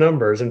crunched the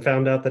numbers and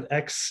found out that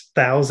X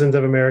thousands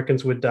of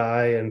Americans would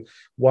die and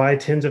Y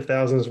tens of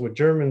thousands of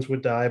Germans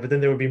would die, but then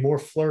there would be more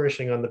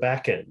flourishing on the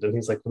back end. And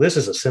he's like, well, this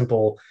is a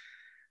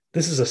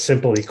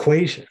simple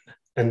equation.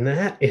 And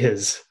that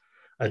is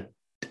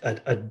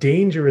a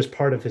dangerous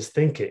part of his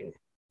thinking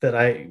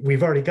that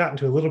we've already gotten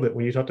to a little bit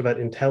when you talked about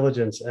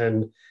intelligence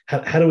and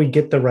how do we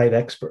get the right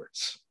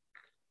experts?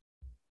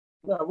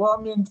 Yeah,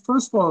 well,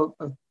 first of all,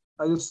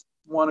 I just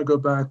want to go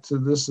back to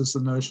this as the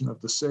notion of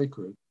the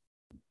sacred.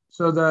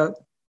 So that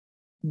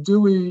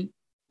Dewey,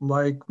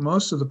 like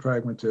most of the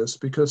pragmatists,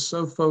 because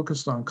so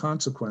focused on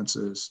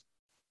consequences,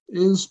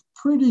 is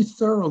pretty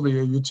thoroughly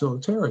a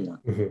utilitarian.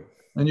 Mm-hmm.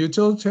 And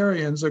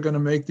utilitarians are going to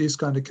make these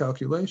kind of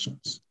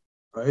calculations,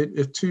 right?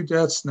 If 2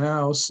 deaths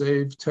now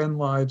save 10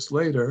 lives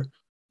later,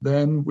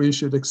 then we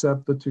should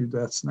accept the 2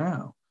 deaths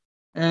now.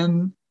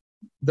 And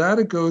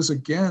that goes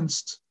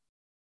against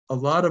a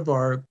lot of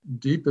our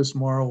deepest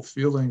moral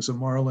feelings and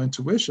moral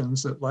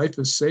intuitions that life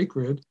is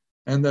sacred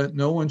and that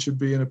no one should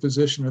be in a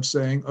position of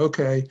saying,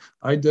 okay,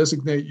 I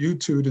designate you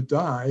 2 to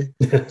die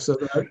so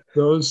that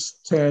those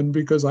 10,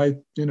 because I,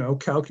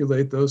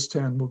 calculate those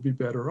 10 will be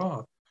better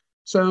off.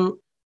 So,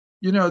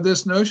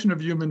 this notion of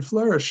human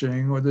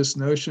flourishing, or this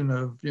notion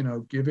of,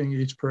 giving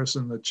each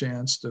person the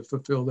chance to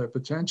fulfill their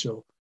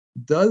potential,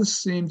 does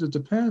seem to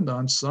depend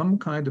on some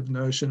kind of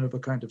notion of a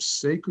kind of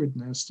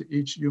sacredness to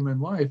each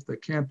human life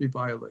that can't be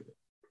violated.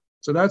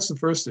 So that's the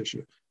first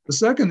issue. The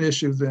second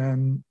issue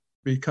then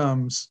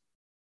becomes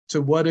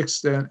to what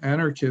extent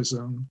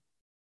anarchism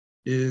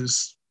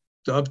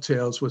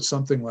dovetails with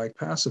something like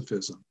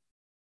pacifism,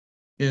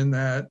 in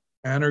that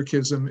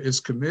anarchism is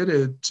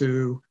committed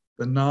to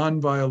the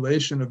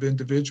non-violation of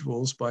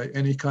individuals by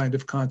any kind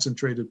of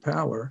concentrated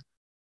power,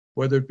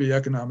 whether it be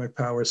economic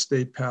power,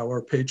 state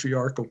power,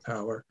 patriarchal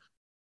power.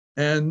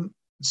 And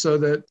so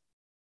that,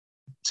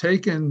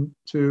 taken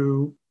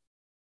to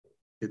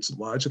its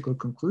logical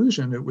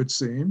conclusion, it would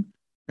seem,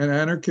 an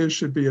anarchist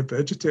should be a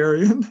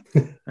vegetarian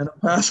and a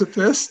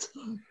pacifist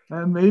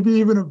and maybe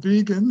even a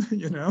vegan,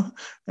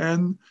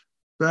 and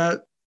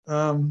that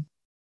and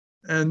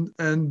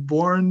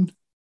Bourne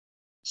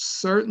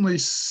certainly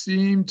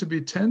seemed to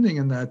be tending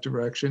in that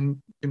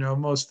direction.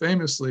 Most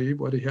famously,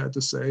 what he had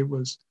to say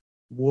was,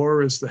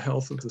 war is the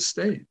health of the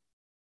state.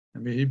 I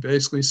mean, he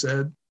basically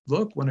said,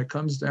 look, when it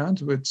comes down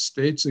to it,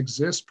 states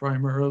exist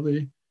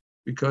primarily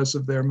because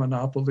of their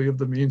monopoly of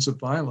the means of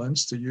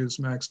violence, to use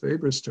Max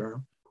Weber's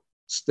term.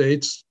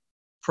 States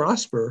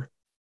prosper,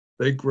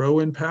 they grow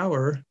in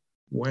power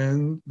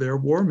when their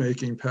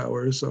war-making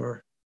powers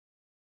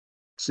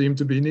seem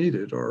to be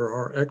needed or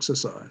are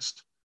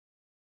exercised.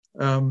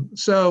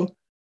 So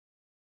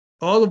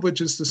all of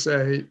which is to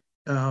say,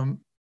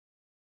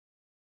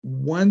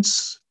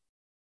 once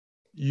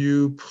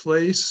you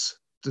place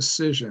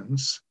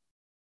decisions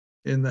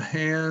in the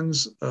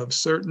hands of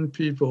certain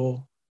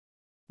people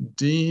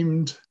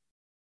deemed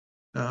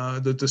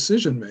the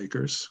decision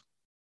makers,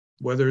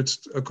 whether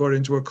it's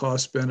according to a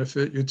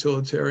cost-benefit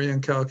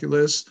utilitarian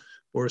calculus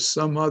or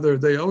some other,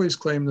 they always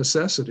claim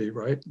necessity,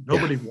 right?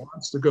 Nobody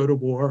wants to go to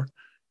war.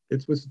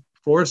 It was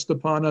forced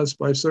upon us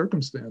by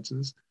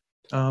circumstances.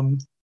 Can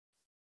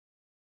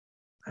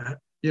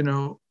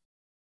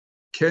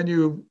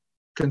you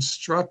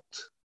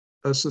construct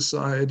a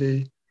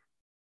society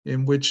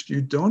in which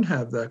you don't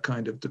have that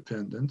kind of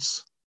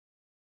dependence?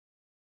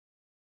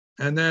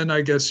 And then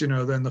I guess,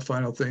 then the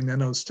final thing, then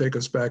let's take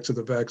us back to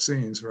the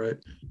vaccines, right?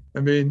 I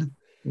mean,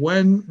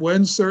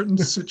 when certain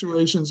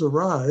situations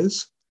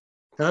arise,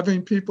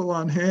 having people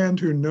on hand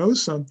who know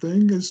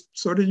something is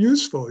sort of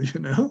useful,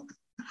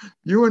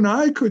 You and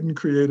I couldn't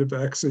create a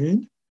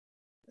vaccine.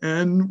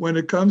 And when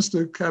it comes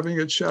to having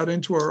it shot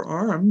into our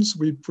arms,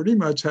 we pretty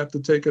much have to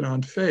take it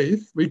on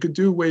faith. We could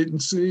do wait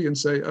and see and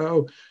say,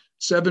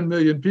 7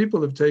 million people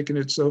have taken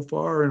it so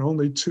far and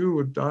only 2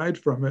 have died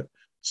from it.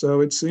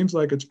 So it seems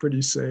like it's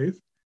pretty safe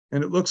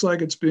and it looks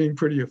like it's being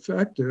pretty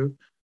effective.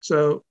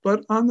 So,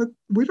 but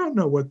we don't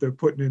know what they're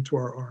putting into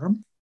our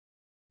arm.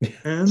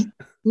 And,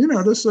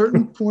 at a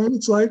certain point,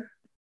 it's like,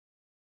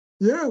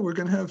 yeah, we're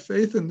going to have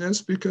faith in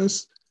this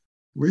because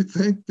we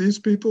think these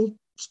people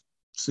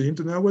seem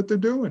to know what they're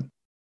doing.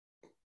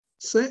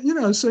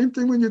 Same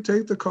thing when you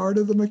take the car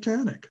to the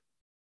mechanic.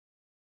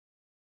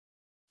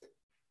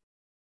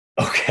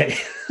 Okay.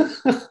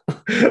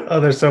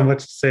 There's so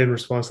much to say in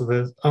response to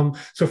this.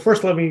 So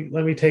first, let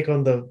me take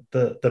on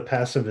the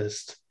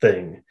pacifist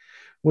thing,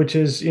 which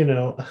is,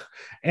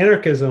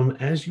 anarchism,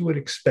 as you would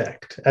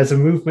expect, as a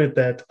movement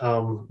that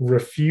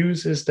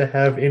refuses to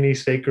have any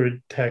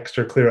sacred text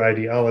or clear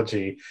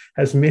ideology,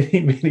 has many,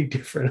 many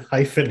different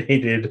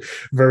hyphenated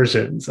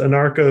versions,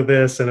 anarcho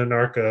this and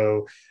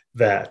anarcho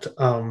that.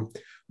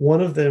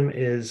 One of them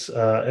is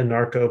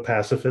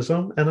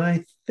anarcho-pacifism, and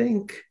I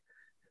think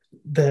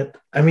that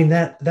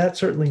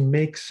certainly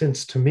makes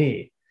sense to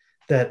me,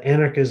 that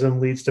anarchism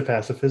leads to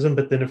pacifism,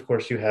 but then of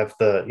course you have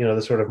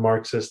the sort of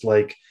Marxist,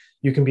 like,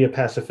 you can be a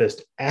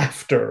pacifist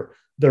after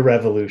the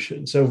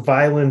revolution. So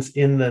violence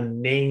in the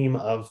name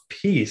of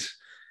peace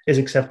is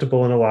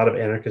acceptable in a lot of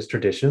anarchist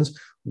traditions,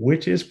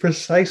 which is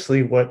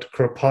precisely what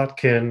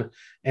Kropotkin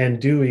and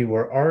Dewey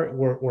were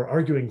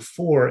arguing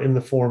for in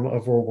the form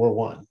of World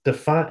War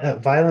I.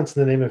 Violence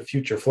in the name of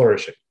future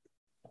flourishing.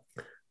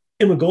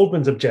 Emma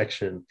Goldman's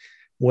objection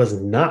was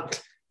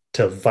not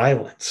to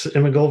violence.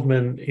 Emma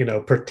Goldman,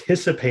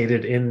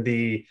 participated in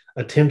the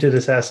attempted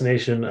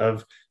assassination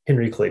of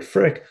Henry Clay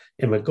Frick.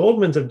 Emma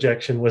Goldman's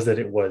objection was that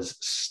it was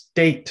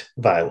state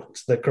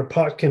violence, that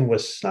Kropotkin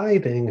was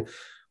siding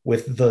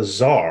with the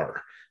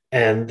Tsar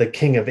and the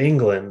King of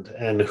England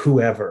and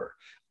whoever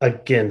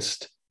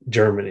against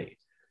Germany.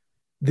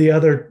 The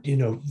other,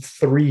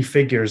 3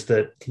 figures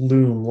that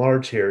loom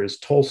large here is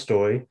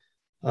Tolstoy,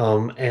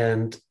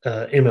 and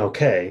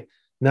MLK,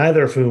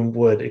 neither of whom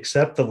would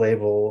accept the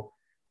label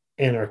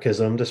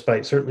anarchism,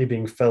 despite certainly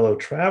being fellow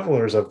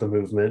travelers of the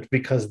movement,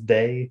 because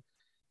they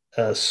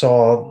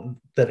saw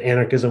that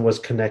anarchism was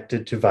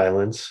connected to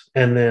violence.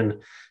 And then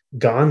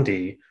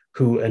Gandhi,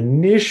 who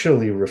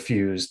initially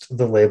refused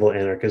the label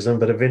anarchism,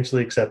 but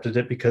eventually accepted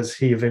it because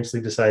he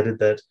eventually decided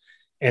that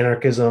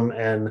anarchism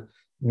and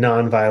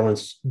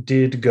nonviolence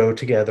did go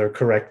together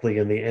correctly,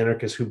 and the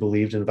anarchists who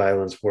believed in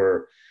violence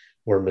were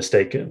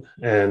mistaken.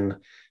 And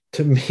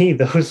to me,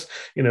 those,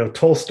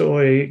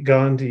 Tolstoy,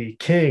 Gandhi,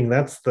 King,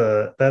 that's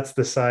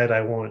the side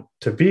I want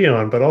to be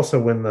on. But also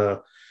when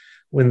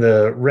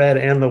the Red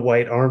and the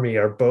White Army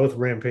are both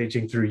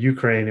rampaging through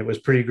Ukraine, it was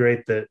pretty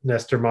great that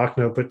Nestor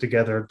Makhno put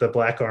together the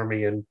Black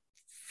Army and,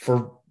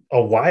 for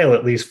a while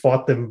at least,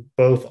 fought them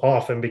both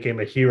off and became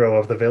a hero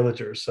of the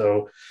villagers.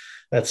 So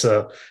I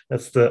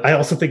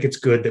also think it's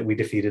good that we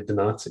defeated the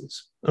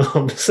Nazis.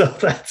 So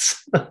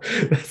that's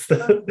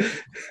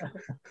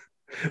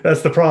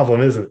the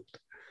problem, isn't it?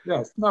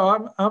 Yes.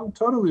 No, I'm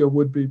totally a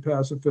would-be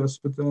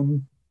pacifist, but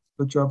then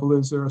the trouble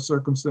is there are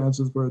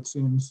circumstances where it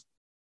seems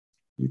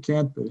you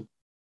can't be.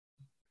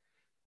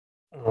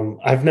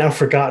 I've now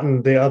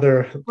forgotten the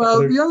other.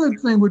 Well, the other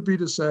thing would be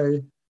to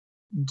say,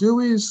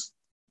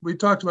 we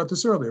talked about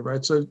this earlier,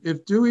 right? So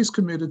if Dewey's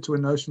committed to a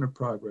notion of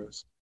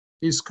progress,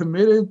 he's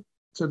committed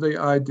to the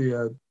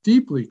idea,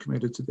 deeply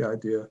committed to the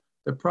idea,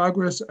 that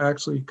progress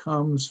actually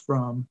comes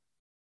from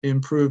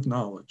improved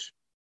knowledge.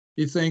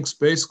 He thinks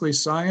basically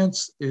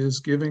science is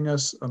giving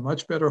us a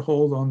much better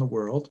hold on the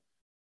world.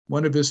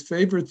 One of his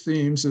favorite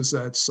themes is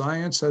that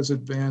science has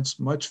advanced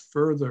much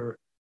further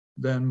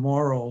than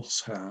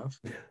morals have,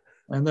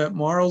 and that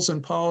morals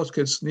and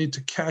politics need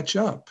to catch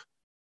up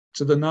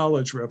to the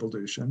knowledge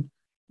revolution,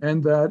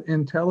 and that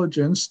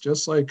intelligence,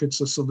 just like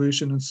it's a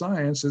solution in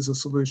science, is a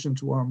solution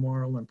to our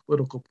moral and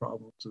political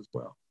problems as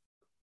well.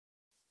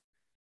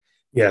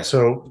 Yeah,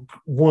 so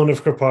one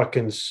of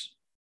Kropotkin's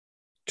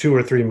 2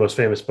 or 3 most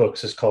famous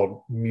books is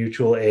called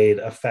Mutual Aid: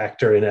 A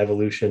Factor in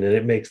Evolution, and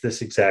it makes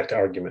this exact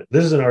argument.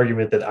 This is an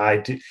argument that I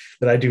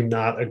do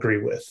not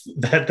agree with,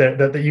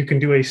 that you can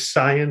do a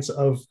science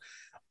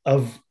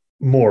of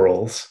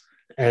morals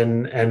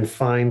and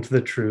find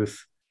the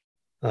truth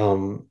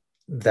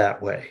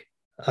that way.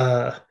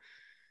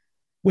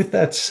 With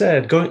that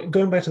said,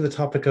 going back to the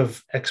topic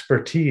of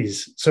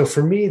expertise, so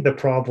for me, the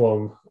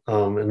problem,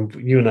 and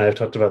you and I have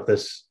talked about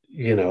this,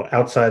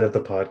 outside of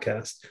the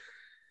podcast,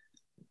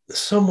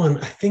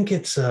 I think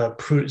it's either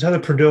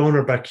Proudhon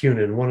or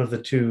Bakunin, one of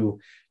the two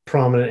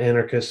prominent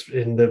anarchists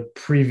in the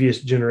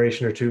previous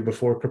generation or two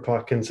before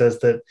Kropotkin, says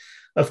that,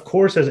 of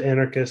course, as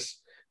anarchists,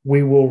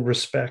 we will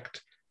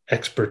respect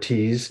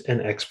expertise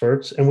and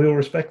experts, and we will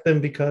respect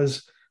them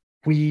because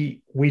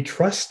we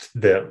trust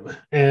them.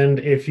 And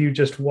if you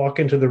just walk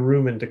into the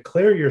room and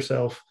declare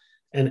yourself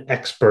an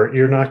expert,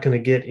 you're not going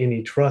to get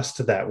any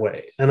trust that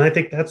way. And I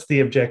think that's the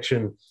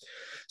objection.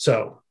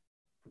 So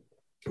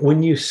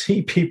when you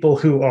see people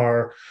who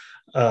are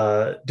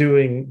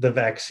doing the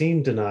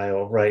vaccine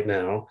denial right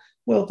now,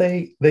 well,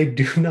 they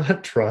do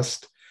not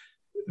trust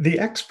the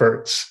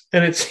experts.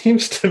 And it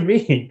seems to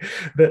me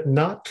that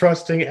not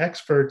trusting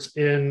experts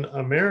in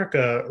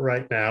America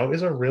right now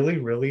is a really,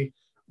 really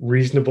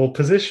reasonable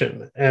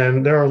position.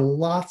 And there are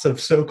lots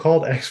of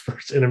so-called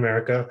experts in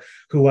America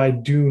who I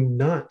do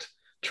not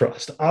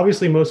trust.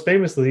 Obviously, most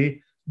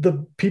famously,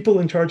 the people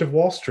in charge of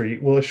Wall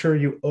Street will assure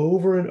you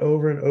over and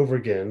over and over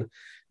again,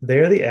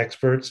 they're the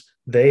experts,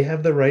 they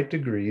have the right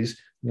degrees,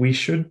 we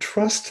should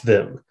trust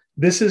them.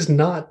 This is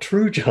not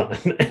true, John,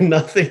 and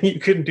nothing you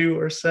can do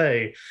or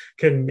say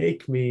can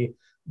make me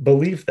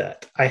believe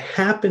that. I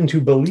happen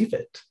to believe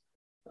it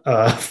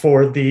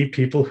for the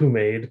people who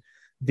made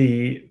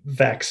the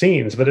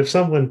vaccines. But if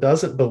someone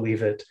doesn't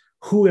believe it,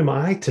 who am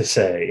I to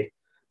say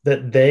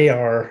that they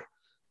are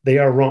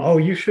wrong? Oh,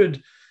 you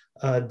should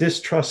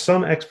distrust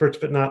some experts,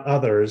 but not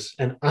others.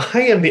 And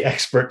I am the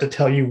expert to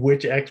tell you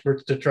which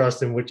experts to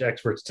trust and which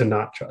experts to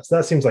not trust.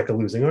 That seems like a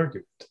losing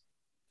argument.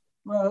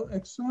 Well,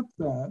 except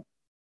that,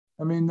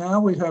 I mean, now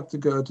we have to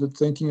go to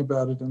thinking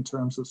about it in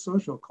terms of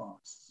social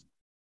costs,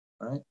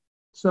 right?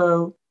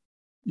 So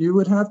you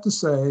would have to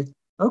say,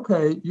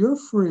 okay, you're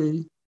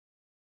free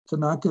to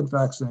not get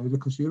vaccinated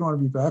because you don't want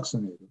to be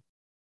vaccinated.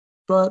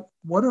 But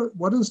what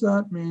does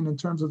that mean in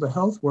terms of the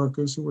health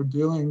workers who are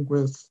dealing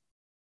with,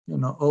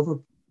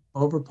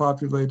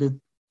 overpopulated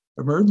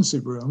emergency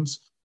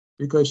rooms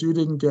because you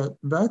didn't get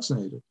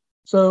vaccinated?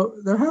 So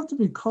there have to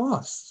be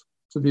costs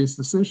to these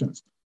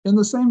decisions in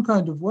the same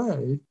kind of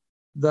way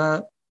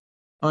that,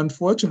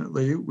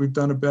 unfortunately, we've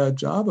done a bad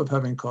job of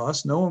having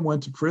costs. No one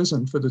went to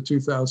prison for the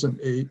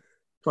 2008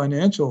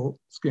 financial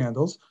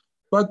scandals,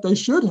 but they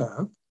should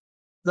have.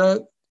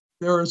 That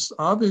there is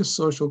obvious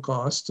social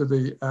costs to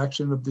the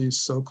action of these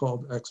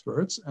so-called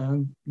experts.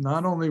 And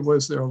not only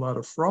was there a lot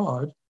of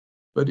fraud,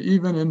 but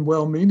even in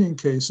well-meaning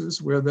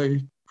cases where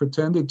they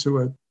pretended to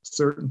a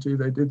certainty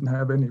they didn't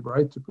have any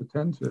right to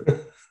pretend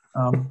to,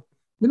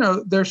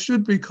 there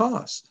should be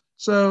costs.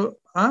 So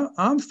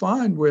I'm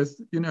fine with,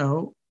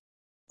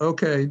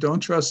 okay, don't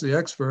trust the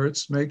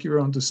experts, make your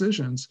own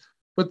decisions.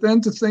 But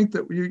then to think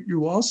that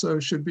you also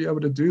should be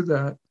able to do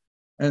that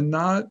and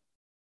not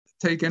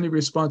take any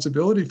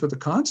responsibility for the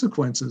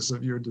consequences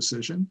of your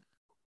decision,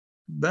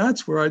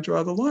 that's where I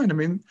draw the line. I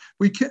mean,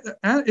 we can't,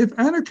 if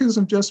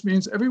anarchism just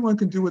means everyone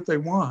can do what they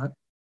want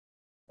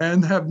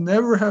and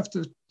never have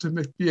to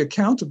be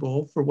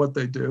accountable for what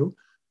they do,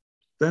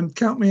 then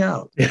count me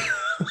out.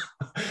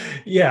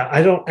 Yeah,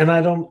 I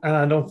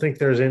don't think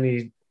there's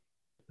any,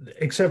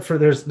 except for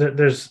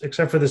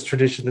except for this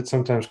tradition that's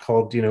sometimes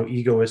called,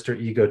 egoist or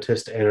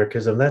egotist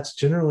anarchism. That's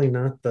generally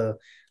not the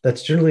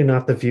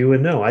view.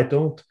 And no, I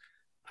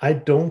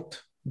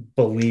don't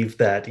believe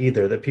that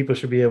either, that people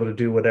should be able to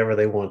do whatever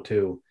they want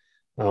to,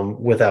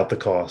 without the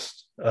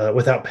cost,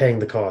 without paying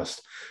the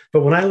cost.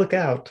 But when I look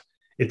out,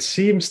 it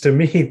seems to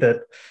me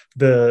that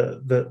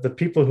the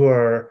people who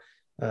are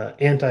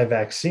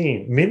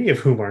anti-vaccine, many of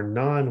whom are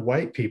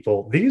non-white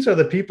people, these are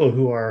the people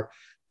who are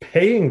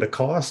paying the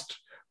cost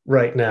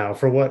right now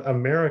for what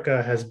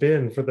America has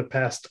been for the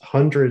past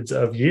hundreds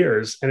of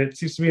years. And it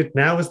seems to me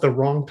now is the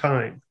wrong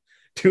time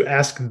to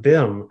ask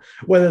them,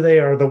 whether they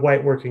are the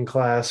white working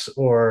class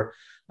or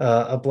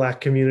a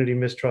black community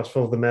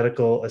mistrustful of the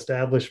medical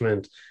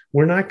establishment.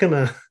 We're not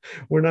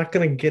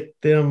gonna get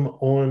them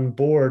on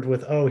board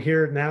with, oh,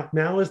 here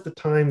now is the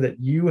time that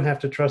you have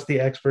to trust the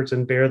experts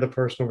and bear the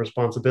personal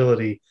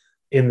responsibility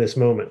in this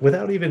moment,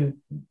 without even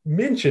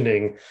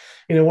mentioning,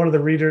 one of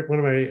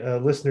my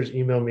listeners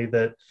emailed me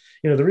that,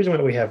 the reason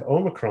why we have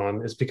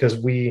Omicron is because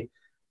we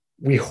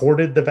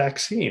hoarded the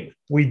vaccine.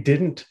 We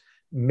didn't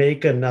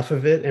make enough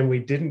of it, and we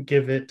didn't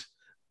give it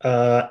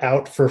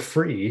out for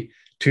free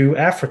to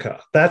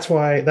Africa. That's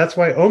why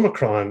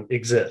Omicron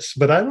exists.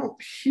 But I don't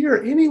hear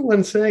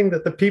anyone saying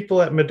that the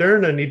people at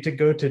Moderna need to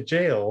go to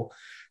jail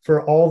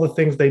for all the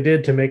things they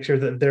did to make sure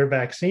that their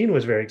vaccine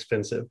was very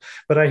expensive.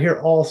 But I hear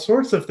all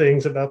sorts of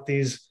things about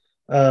these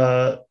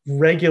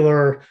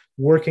regular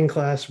working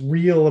class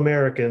real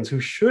Americans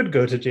who should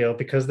go to jail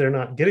because they're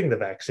not getting the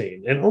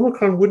vaccine. And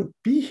Omicron wouldn't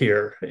be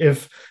here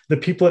if the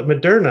people at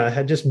Moderna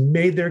had just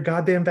made their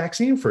goddamn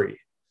vaccine free.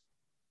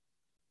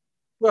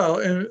 Well,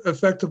 and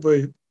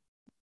effectively,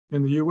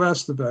 in the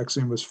US, the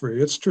vaccine was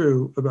free. It's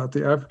true about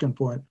the African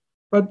point.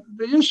 But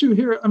the issue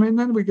here, I mean,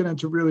 then we get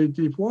into really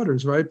deep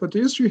waters, right? But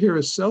the issue here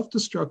is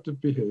self-destructive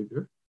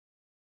behavior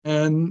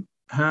and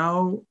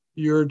how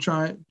you're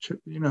trying to,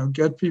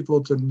 get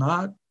people to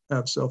not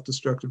have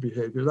self-destructive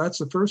behavior. That's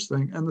the first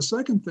thing. And the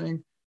second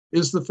thing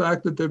is the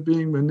fact that they're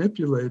being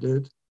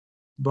manipulated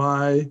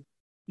by,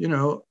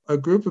 a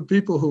group of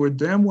people who are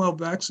damn well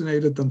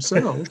vaccinated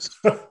themselves,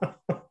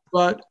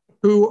 but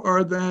who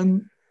are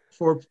then,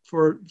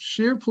 for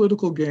sheer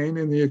political gain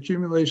and the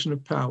accumulation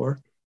of power,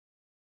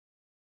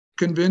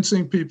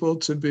 convincing people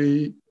to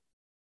be,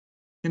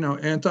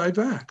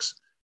 anti-vax.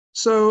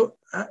 So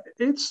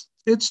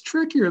it's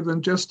trickier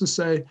than just to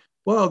say,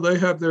 well, they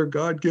have their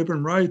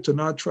God-given right to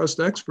not trust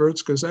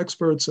experts because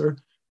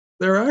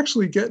they're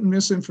actually getting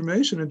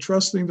misinformation and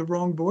trusting the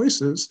wrong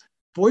voices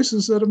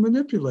that are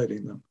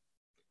manipulating them.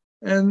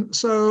 And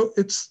so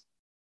it's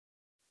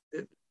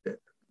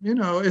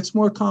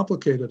more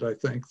complicated, I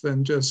think,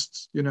 than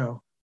just,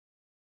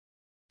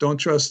 don't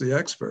trust the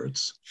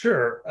experts.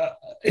 Sure.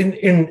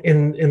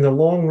 In the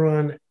long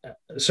run,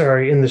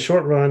 in the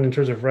short run, in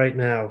terms of right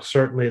now,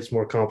 certainly it's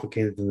more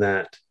complicated than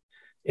that.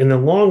 In the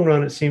long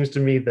run, it seems to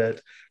me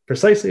that,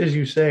 precisely as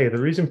you say,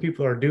 the reason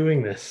people are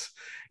doing this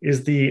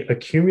is the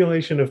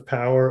accumulation of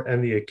power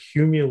and the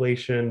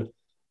accumulation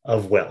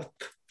of wealth.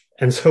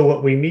 And so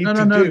what we need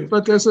to do...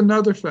 But there's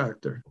another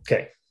factor.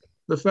 Okay.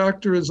 The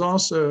factor is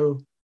also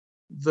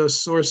the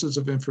sources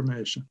of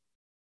information.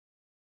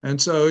 And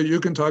so you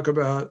can talk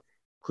about,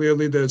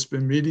 clearly there's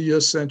been media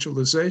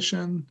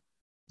centralization.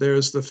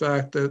 There's the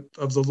fact that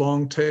of the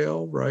long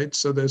tail, right?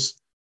 So there's,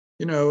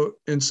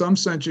 in some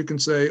sense you can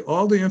say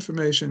all the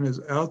information is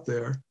out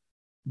there,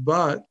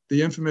 but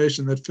the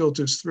information that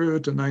filters through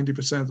to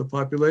 90% of the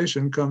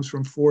population comes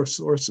from 4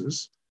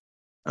 sources,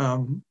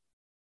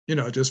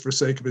 just for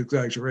sake of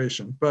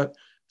exaggeration. But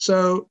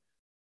so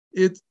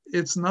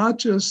it's not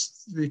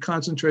just the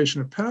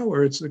concentration of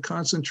power, it's the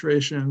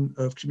concentration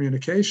of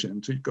communication,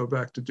 to go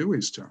back to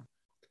Dewey's term.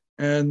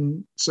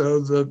 And so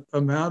the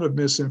amount of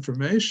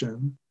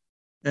misinformation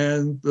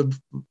and the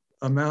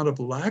amount of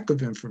lack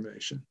of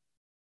information.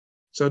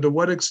 So to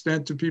what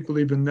extent do people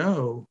even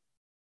know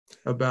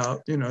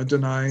about,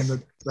 denying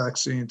the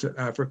vaccine to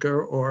Africa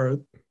or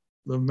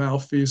the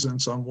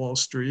malfeasance on Wall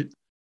Street?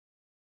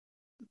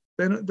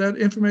 That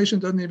information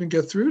doesn't even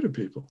get through to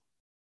people.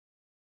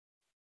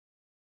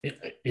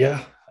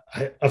 Yeah,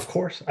 of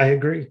course, I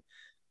agree.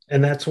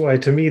 And that's why,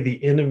 to me,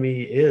 the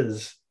enemy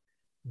is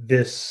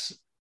this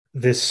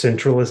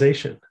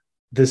centralization,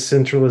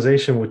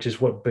 which is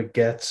what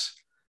begets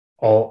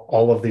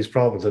all of these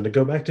problems. And to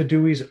go back to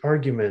Dewey's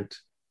argument,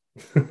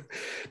 let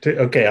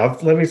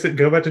me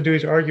go back to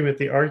Dewey's argument.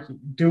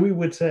 Dewey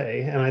would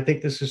say, and I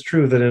think this is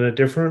true, that in a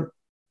different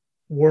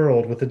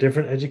world with a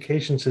different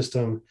education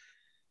system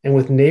and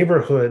with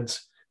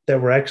neighborhoods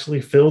that were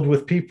actually filled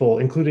with people,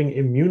 including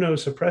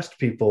immunosuppressed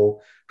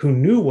people who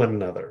knew one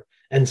another,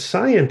 and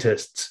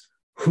scientists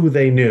who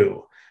they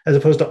knew, as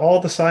opposed to all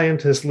the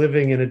scientists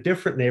living in a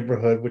different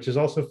neighborhood, which is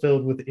also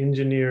filled with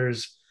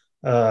engineers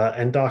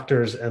and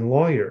doctors and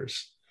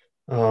lawyers.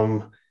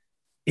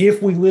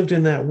 If we lived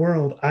in that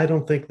world, I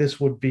don't think this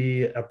would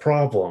be a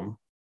problem.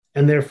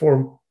 And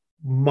therefore,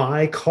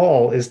 my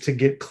call is to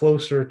get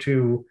closer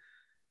to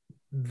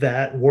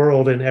that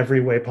world in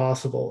every way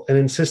possible and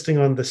insisting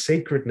on the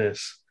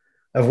sacredness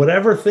of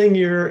whatever thing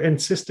you're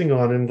insisting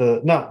on in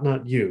the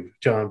not you,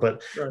 John,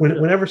 but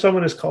whenever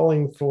someone is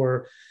calling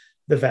for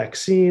the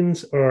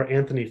vaccines or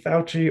Anthony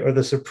Fauci or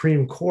the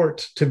Supreme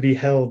Court to be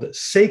held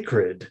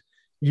sacred,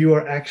 you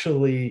are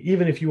actually,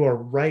 even if you are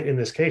right in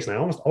this case, and I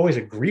almost always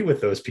agree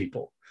with those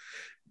people.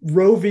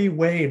 Roe v.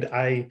 Wade,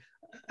 I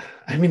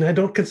mean, I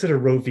don't consider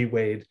Roe v.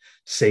 Wade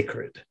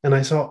sacred. And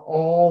I saw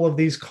all of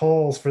these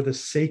calls for the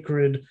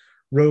sacred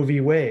Roe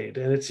v. Wade.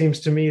 And it seems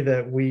to me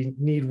that we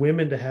need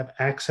women to have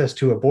access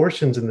to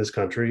abortions in this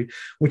country,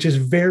 which is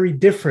very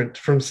different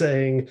from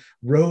saying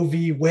Roe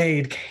v.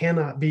 Wade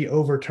cannot be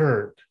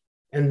overturned.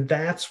 And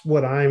that's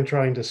what I'm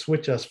trying to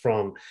switch us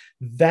from.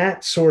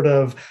 That sort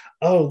of,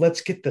 oh,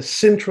 let's get the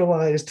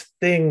centralized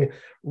thing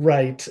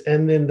right.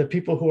 And then the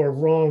people who are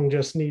wrong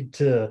just need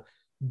to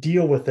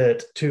deal with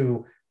it,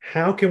 to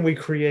how can we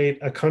create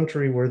a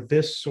country where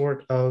this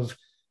sort of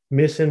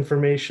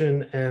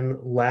misinformation and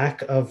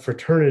lack of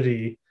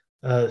fraternity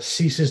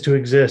ceases to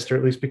exist, or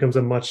at least becomes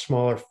a much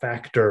smaller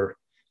factor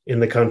in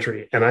the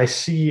country. And I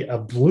see a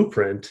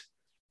blueprint,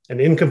 an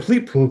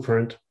incomplete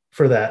blueprint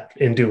for that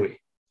in Dewey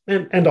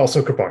and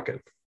also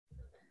Kropotkin.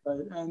 Right.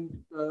 And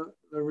the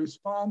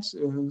response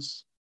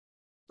is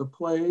the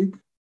plague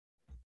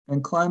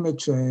and climate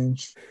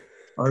change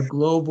are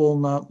global,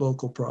 not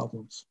local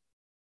problems.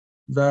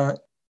 That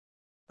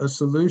a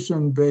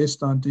solution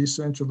based on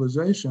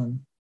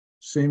decentralization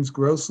seems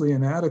grossly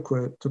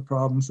inadequate to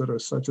problems that are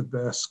such a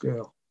vast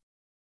scale.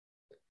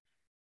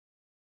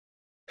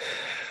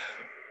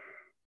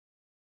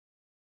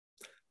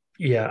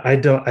 Yeah, I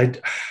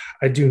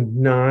do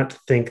not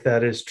think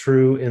that is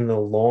true in the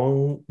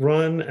long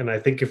run. And I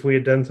think if we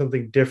had done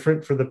something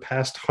different for the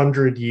past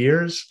 100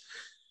 years,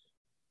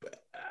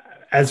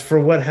 as for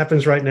what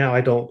happens right now,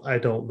 I don't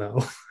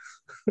know.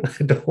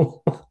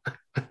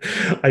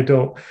 I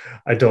don't,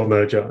 I don't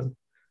know, John.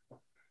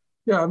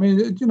 Yeah, I mean,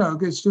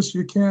 it's just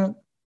a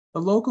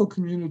local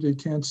community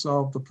can't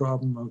solve the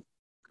problem of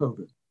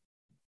COVID.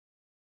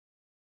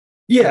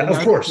 Yeah, of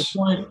course.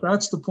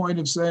 That's the point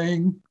of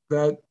saying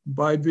that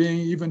by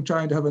even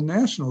trying to have a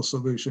national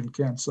solution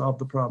can't solve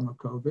the problem of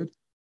COVID.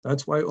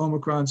 That's why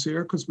Omicron's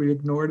here, because we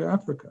ignored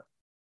Africa.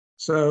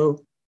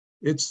 So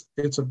it's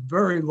a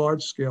very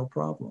large scale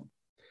problem.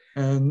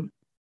 And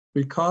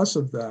because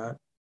of that,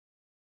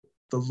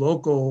 the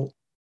local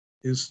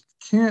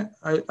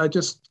I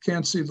just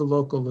can't see the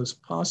local as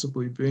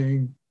possibly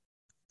being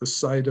the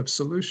site of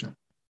solution.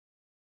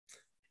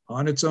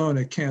 On its own,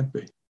 it can't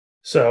be.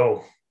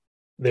 So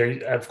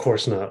there, of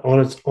course not.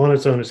 On its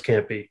own, it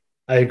can't be.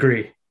 I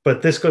agree.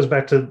 But this goes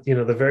back to,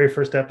 the very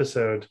first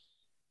episode.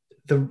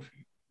 The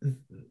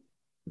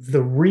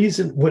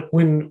reason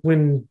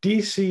when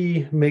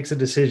DC makes a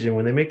decision,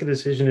 when they make a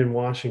decision in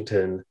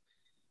Washington,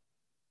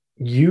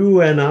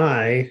 you and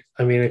I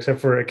mean, except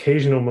for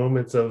occasional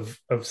moments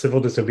of civil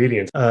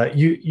disobedience,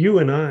 you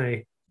and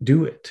I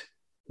do it.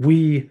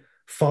 We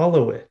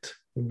follow it.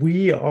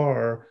 We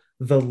are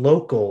the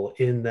local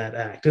in that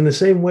act. In the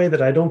same way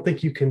that I don't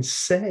think you can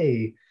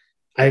say,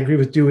 I agree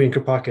with Dewey and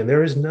Kropotkin,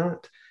 there is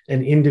not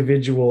an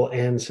individual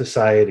and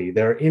society.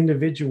 There are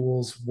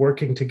individuals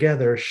working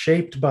together,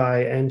 shaped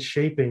by and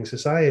shaping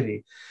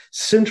society.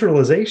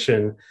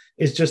 Centralization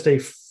is just a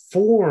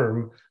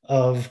form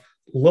of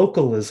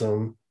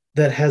localism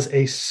that has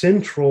a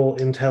central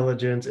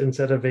intelligence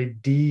instead of a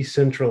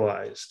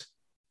decentralized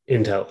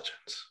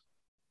intelligence.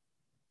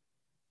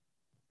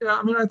 Yeah,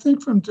 I mean, I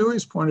think from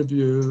Dewey's point of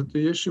view,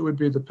 the issue would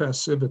be the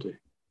passivity,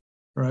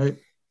 right?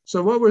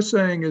 So what we're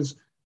saying is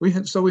we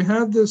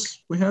have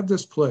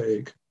this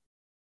plague,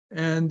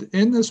 and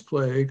in this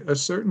plague, a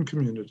certain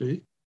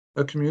community,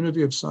 a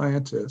community of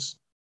scientists,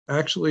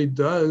 actually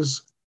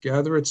does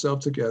gather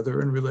itself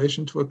together in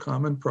relation to a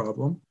common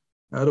problem.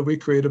 How do we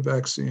create a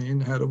vaccine?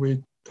 How do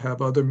we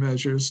have other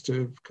measures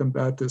to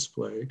combat this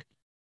plague?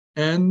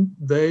 And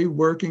they,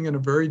 working in a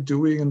very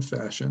Deweyan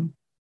fashion,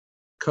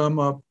 come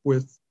up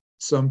with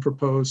some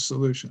proposed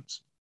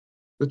solutions.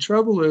 The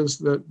trouble is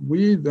that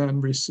we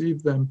then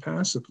receive them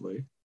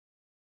passively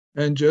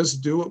and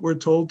just do what we're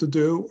told to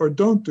do or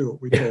don't do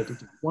what we're told to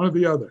do, one or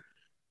the other.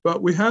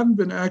 But we haven't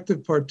been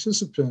active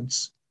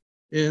participants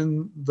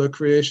in the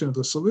creation of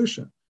the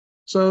solution.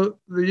 So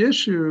the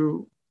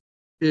issue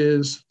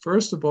is,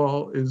 first of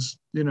all,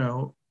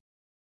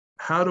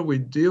 how do we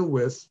deal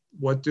with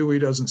what Dewey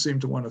doesn't seem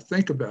to want to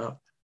think about,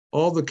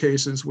 all the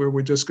cases where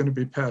we're just going to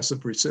be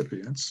passive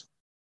recipients.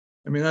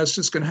 I mean, that's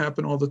just going to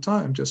happen all the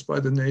time, just by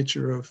the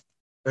nature of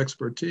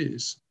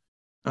expertise.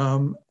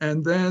 And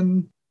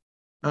then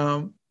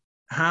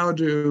how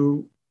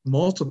to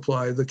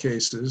multiply the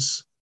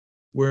cases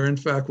where in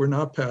fact we're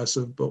not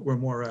passive, but we're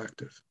more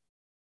active.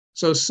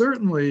 So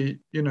certainly,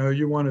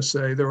 you want to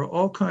say there are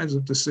all kinds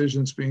of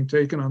decisions being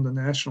taken on the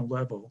national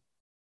level,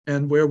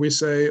 and where we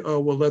say, oh,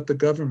 we'll let the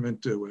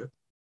government do it,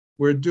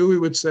 where Dewey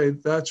would say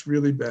that's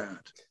really bad.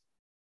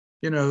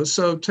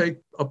 So take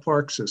a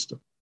park system.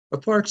 A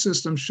park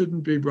system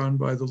shouldn't be run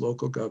by the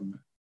local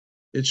government.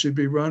 It should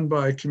be run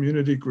by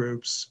community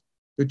groups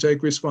who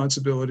take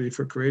responsibility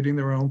for creating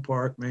their own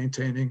park,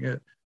 maintaining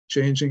it,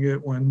 changing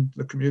it when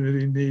the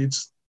community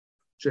needs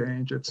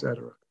change, et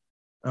cetera.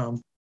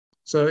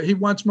 So he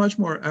wants much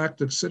more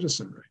active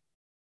citizenry,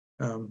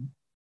 but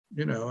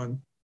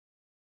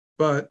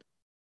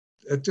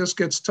it just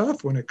gets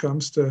tough when it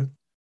comes to,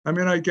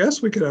 I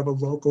guess we could have a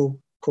local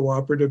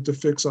cooperative to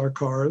fix our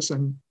cars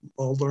and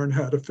all learn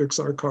how to fix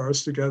our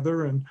cars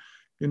together. And,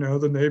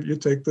 you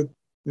take the,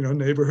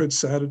 neighborhood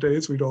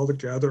Saturdays, we'd all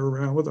gather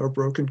around with our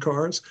broken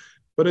cars.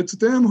 But it's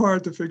damn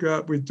hard to figure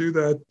out we do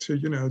that to,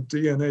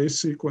 DNA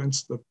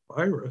sequence the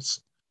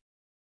virus.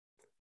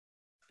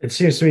 It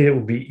seems to me it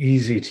would be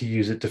easy to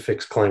use it to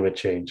fix climate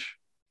change.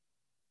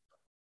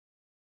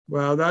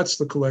 Well, that's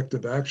the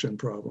collective action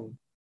problem.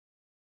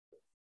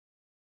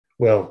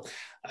 Well,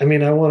 I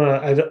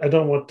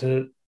don't want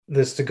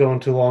this to go on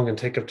too long and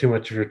take up too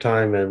much of your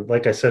time. And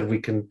like I said, we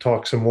can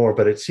talk some more,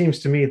 but it seems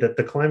to me that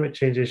the climate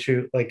change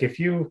issue, like if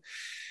you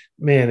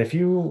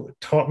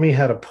taught me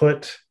how to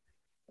put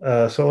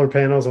solar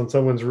panels on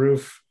someone's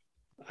roof,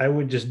 I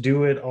would just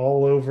do it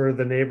all over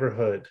the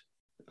neighborhood.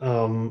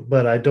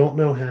 But I don't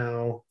know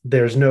how.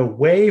 There's no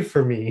way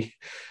for me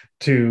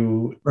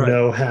to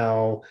know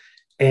how.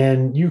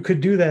 And you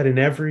could do that in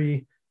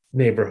every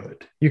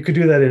neighborhood. You could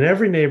do that in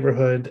every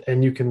neighborhood,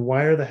 and you can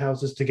wire the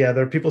houses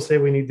together. People say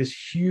we need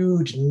this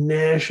huge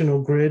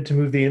national grid to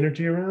move the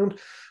energy around.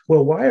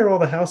 Well, wire all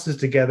the houses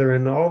together,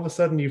 and all of a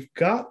sudden you've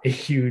got a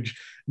huge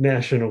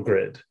national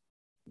grid.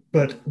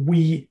 But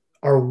we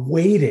are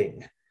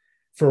waiting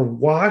for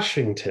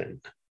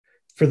Washington,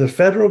 for the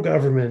federal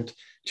government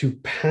to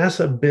pass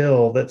a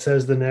bill that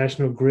says the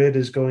national grid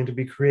is going to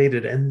be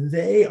created. And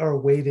they are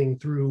wading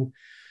through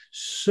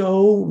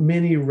so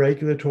many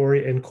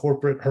regulatory and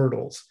corporate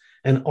hurdles.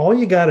 And all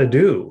you got to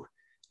do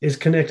is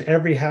connect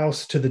every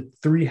house to the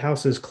 3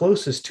 houses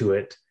closest to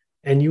it,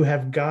 and you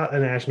have got a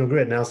national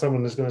grid. Now,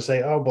 someone is going to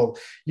say, oh, well,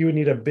 you would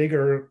need a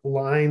bigger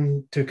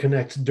line to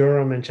connect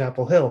Durham and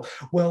Chapel Hill.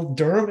 Well,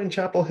 Durham and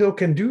Chapel Hill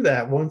can do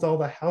that once all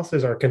the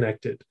houses are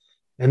connected.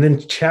 And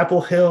then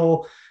Chapel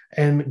Hill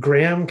and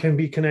Graham can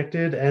be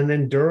connected, and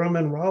then Durham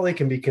and Raleigh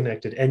can be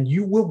connected, and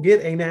you will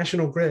get a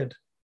national grid.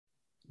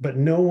 But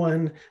not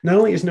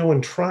only is no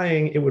one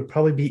trying, it would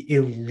probably be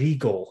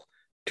illegal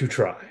to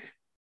try.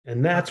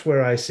 And that's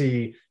where I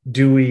see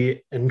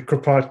Dewey and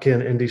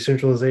Kropotkin and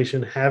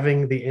decentralization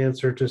having the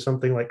answer to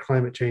something like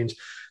climate change.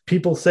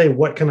 People say,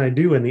 what can I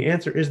do? And the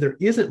answer is there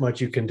isn't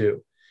much you can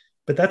do.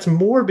 But that's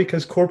more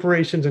because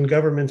corporations and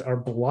governments are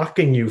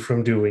blocking you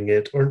from doing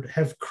it, or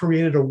have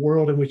created a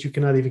world in which you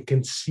cannot even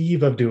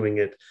conceive of doing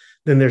it.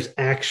 Then there's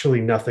actually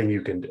nothing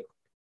you can do.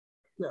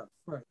 Yeah,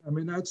 right.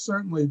 That's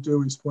certainly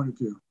Dewey's point of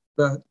view,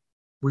 that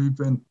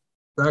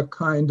that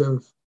kind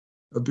of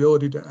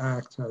ability to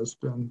act has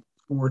been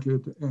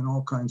thwarted in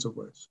all kinds of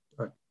ways.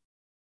 Right.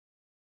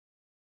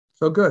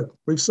 So good.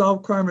 We've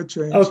solved climate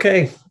change.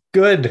 Okay,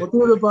 good. We'll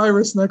do the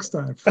virus next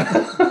time.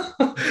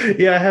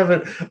 Yeah,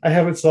 I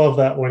haven't solved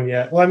that one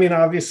yet. Well,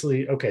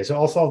 obviously, okay, so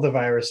I'll solve the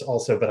virus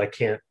also, but I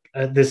can't.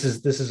 This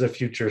is a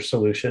future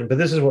solution. But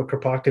this is what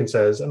Kropotkin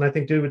says, and I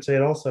think Dewey would say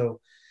it also.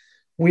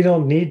 We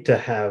don't need to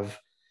have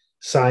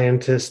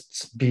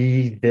scientists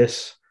be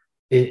this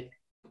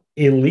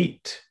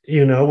elite,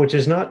 which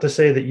is not to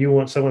say that you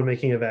want someone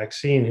making a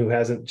vaccine who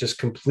hasn't just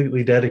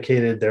completely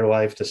dedicated their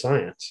life to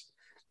science.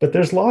 But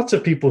there's lots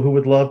of people who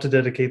would love to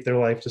dedicate their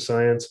life to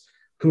science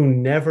who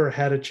never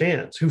had a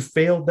chance, who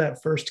failed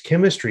that first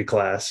chemistry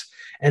class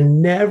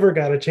and never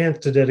got a chance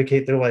to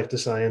dedicate their life to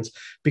science,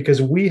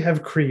 because we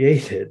have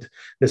created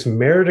this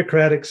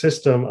meritocratic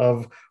system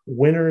of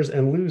winners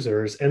and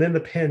losers. And then the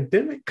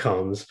pandemic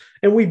comes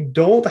and we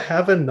don't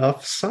have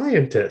enough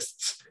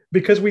scientists,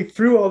 because we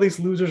threw all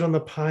these losers on the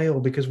pile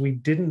because we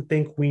didn't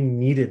think we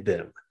needed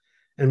them.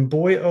 And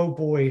boy, oh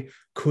boy,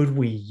 could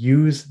we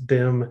use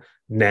them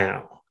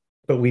now.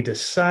 But we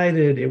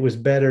decided it was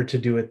better to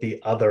do it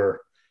the other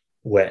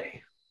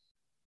way.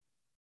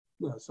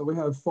 Yeah, so we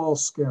have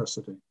false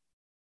scarcity.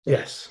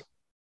 Yes,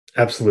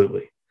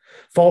 absolutely.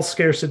 False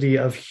scarcity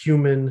of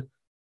human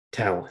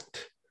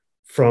talent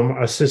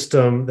from a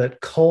system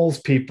that culls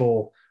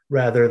people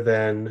rather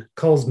than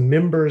culls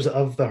members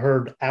of the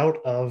herd out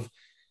of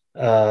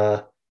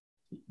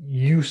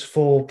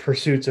useful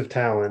pursuits of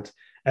talent,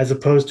 as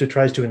opposed to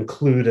tries to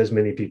include as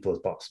many people as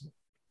possible.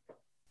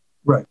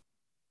 Right.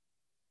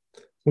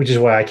 Which is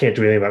why I can't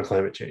do anything about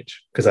climate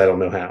change, because I don't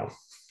know how.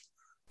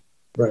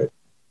 Right.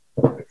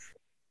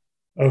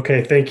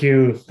 Okay. Thank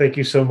you. Thank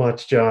you so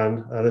much,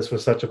 John. This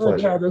was such a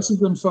pleasure. Yeah, this has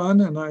been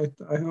fun. And I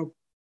hope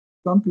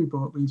some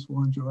people at least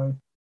will enjoy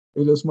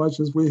it as much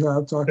as we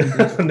have talking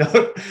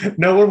to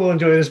No one will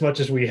enjoy it as much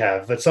as we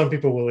have, but some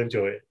people will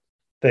enjoy it.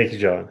 Thank you,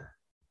 John.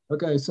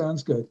 Okay,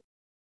 sounds good.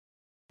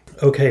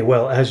 Okay,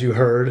 well, as you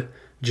heard,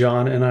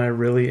 John and I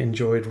really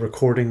enjoyed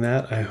recording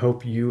that. I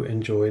hope you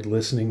enjoyed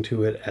listening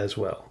to it as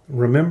well.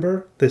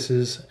 Remember, this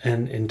is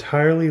an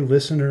entirely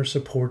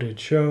listener-supported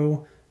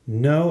show.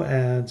 No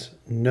ads,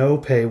 no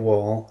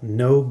paywall,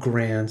 no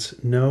grants,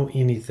 no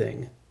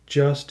anything.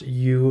 Just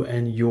you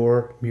and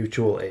your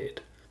mutual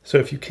aid. So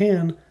if you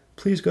can,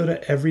 please go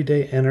to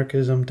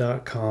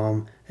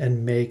everydayanarchism.com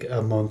and make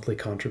a monthly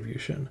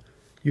contribution.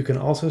 You can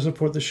also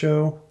support the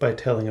show by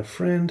telling a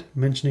friend,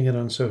 mentioning it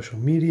on social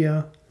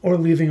media, or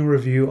leaving a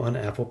review on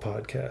Apple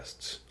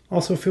Podcasts.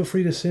 Also, feel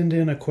free to send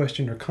in a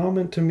question or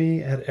comment to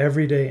me at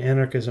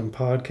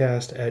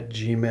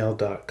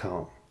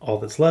everydayanarchismpodcast@gmail.com. All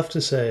that's left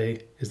to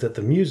say is that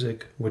the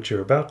music, which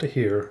you're about to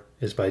hear,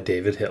 is by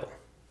David Hill.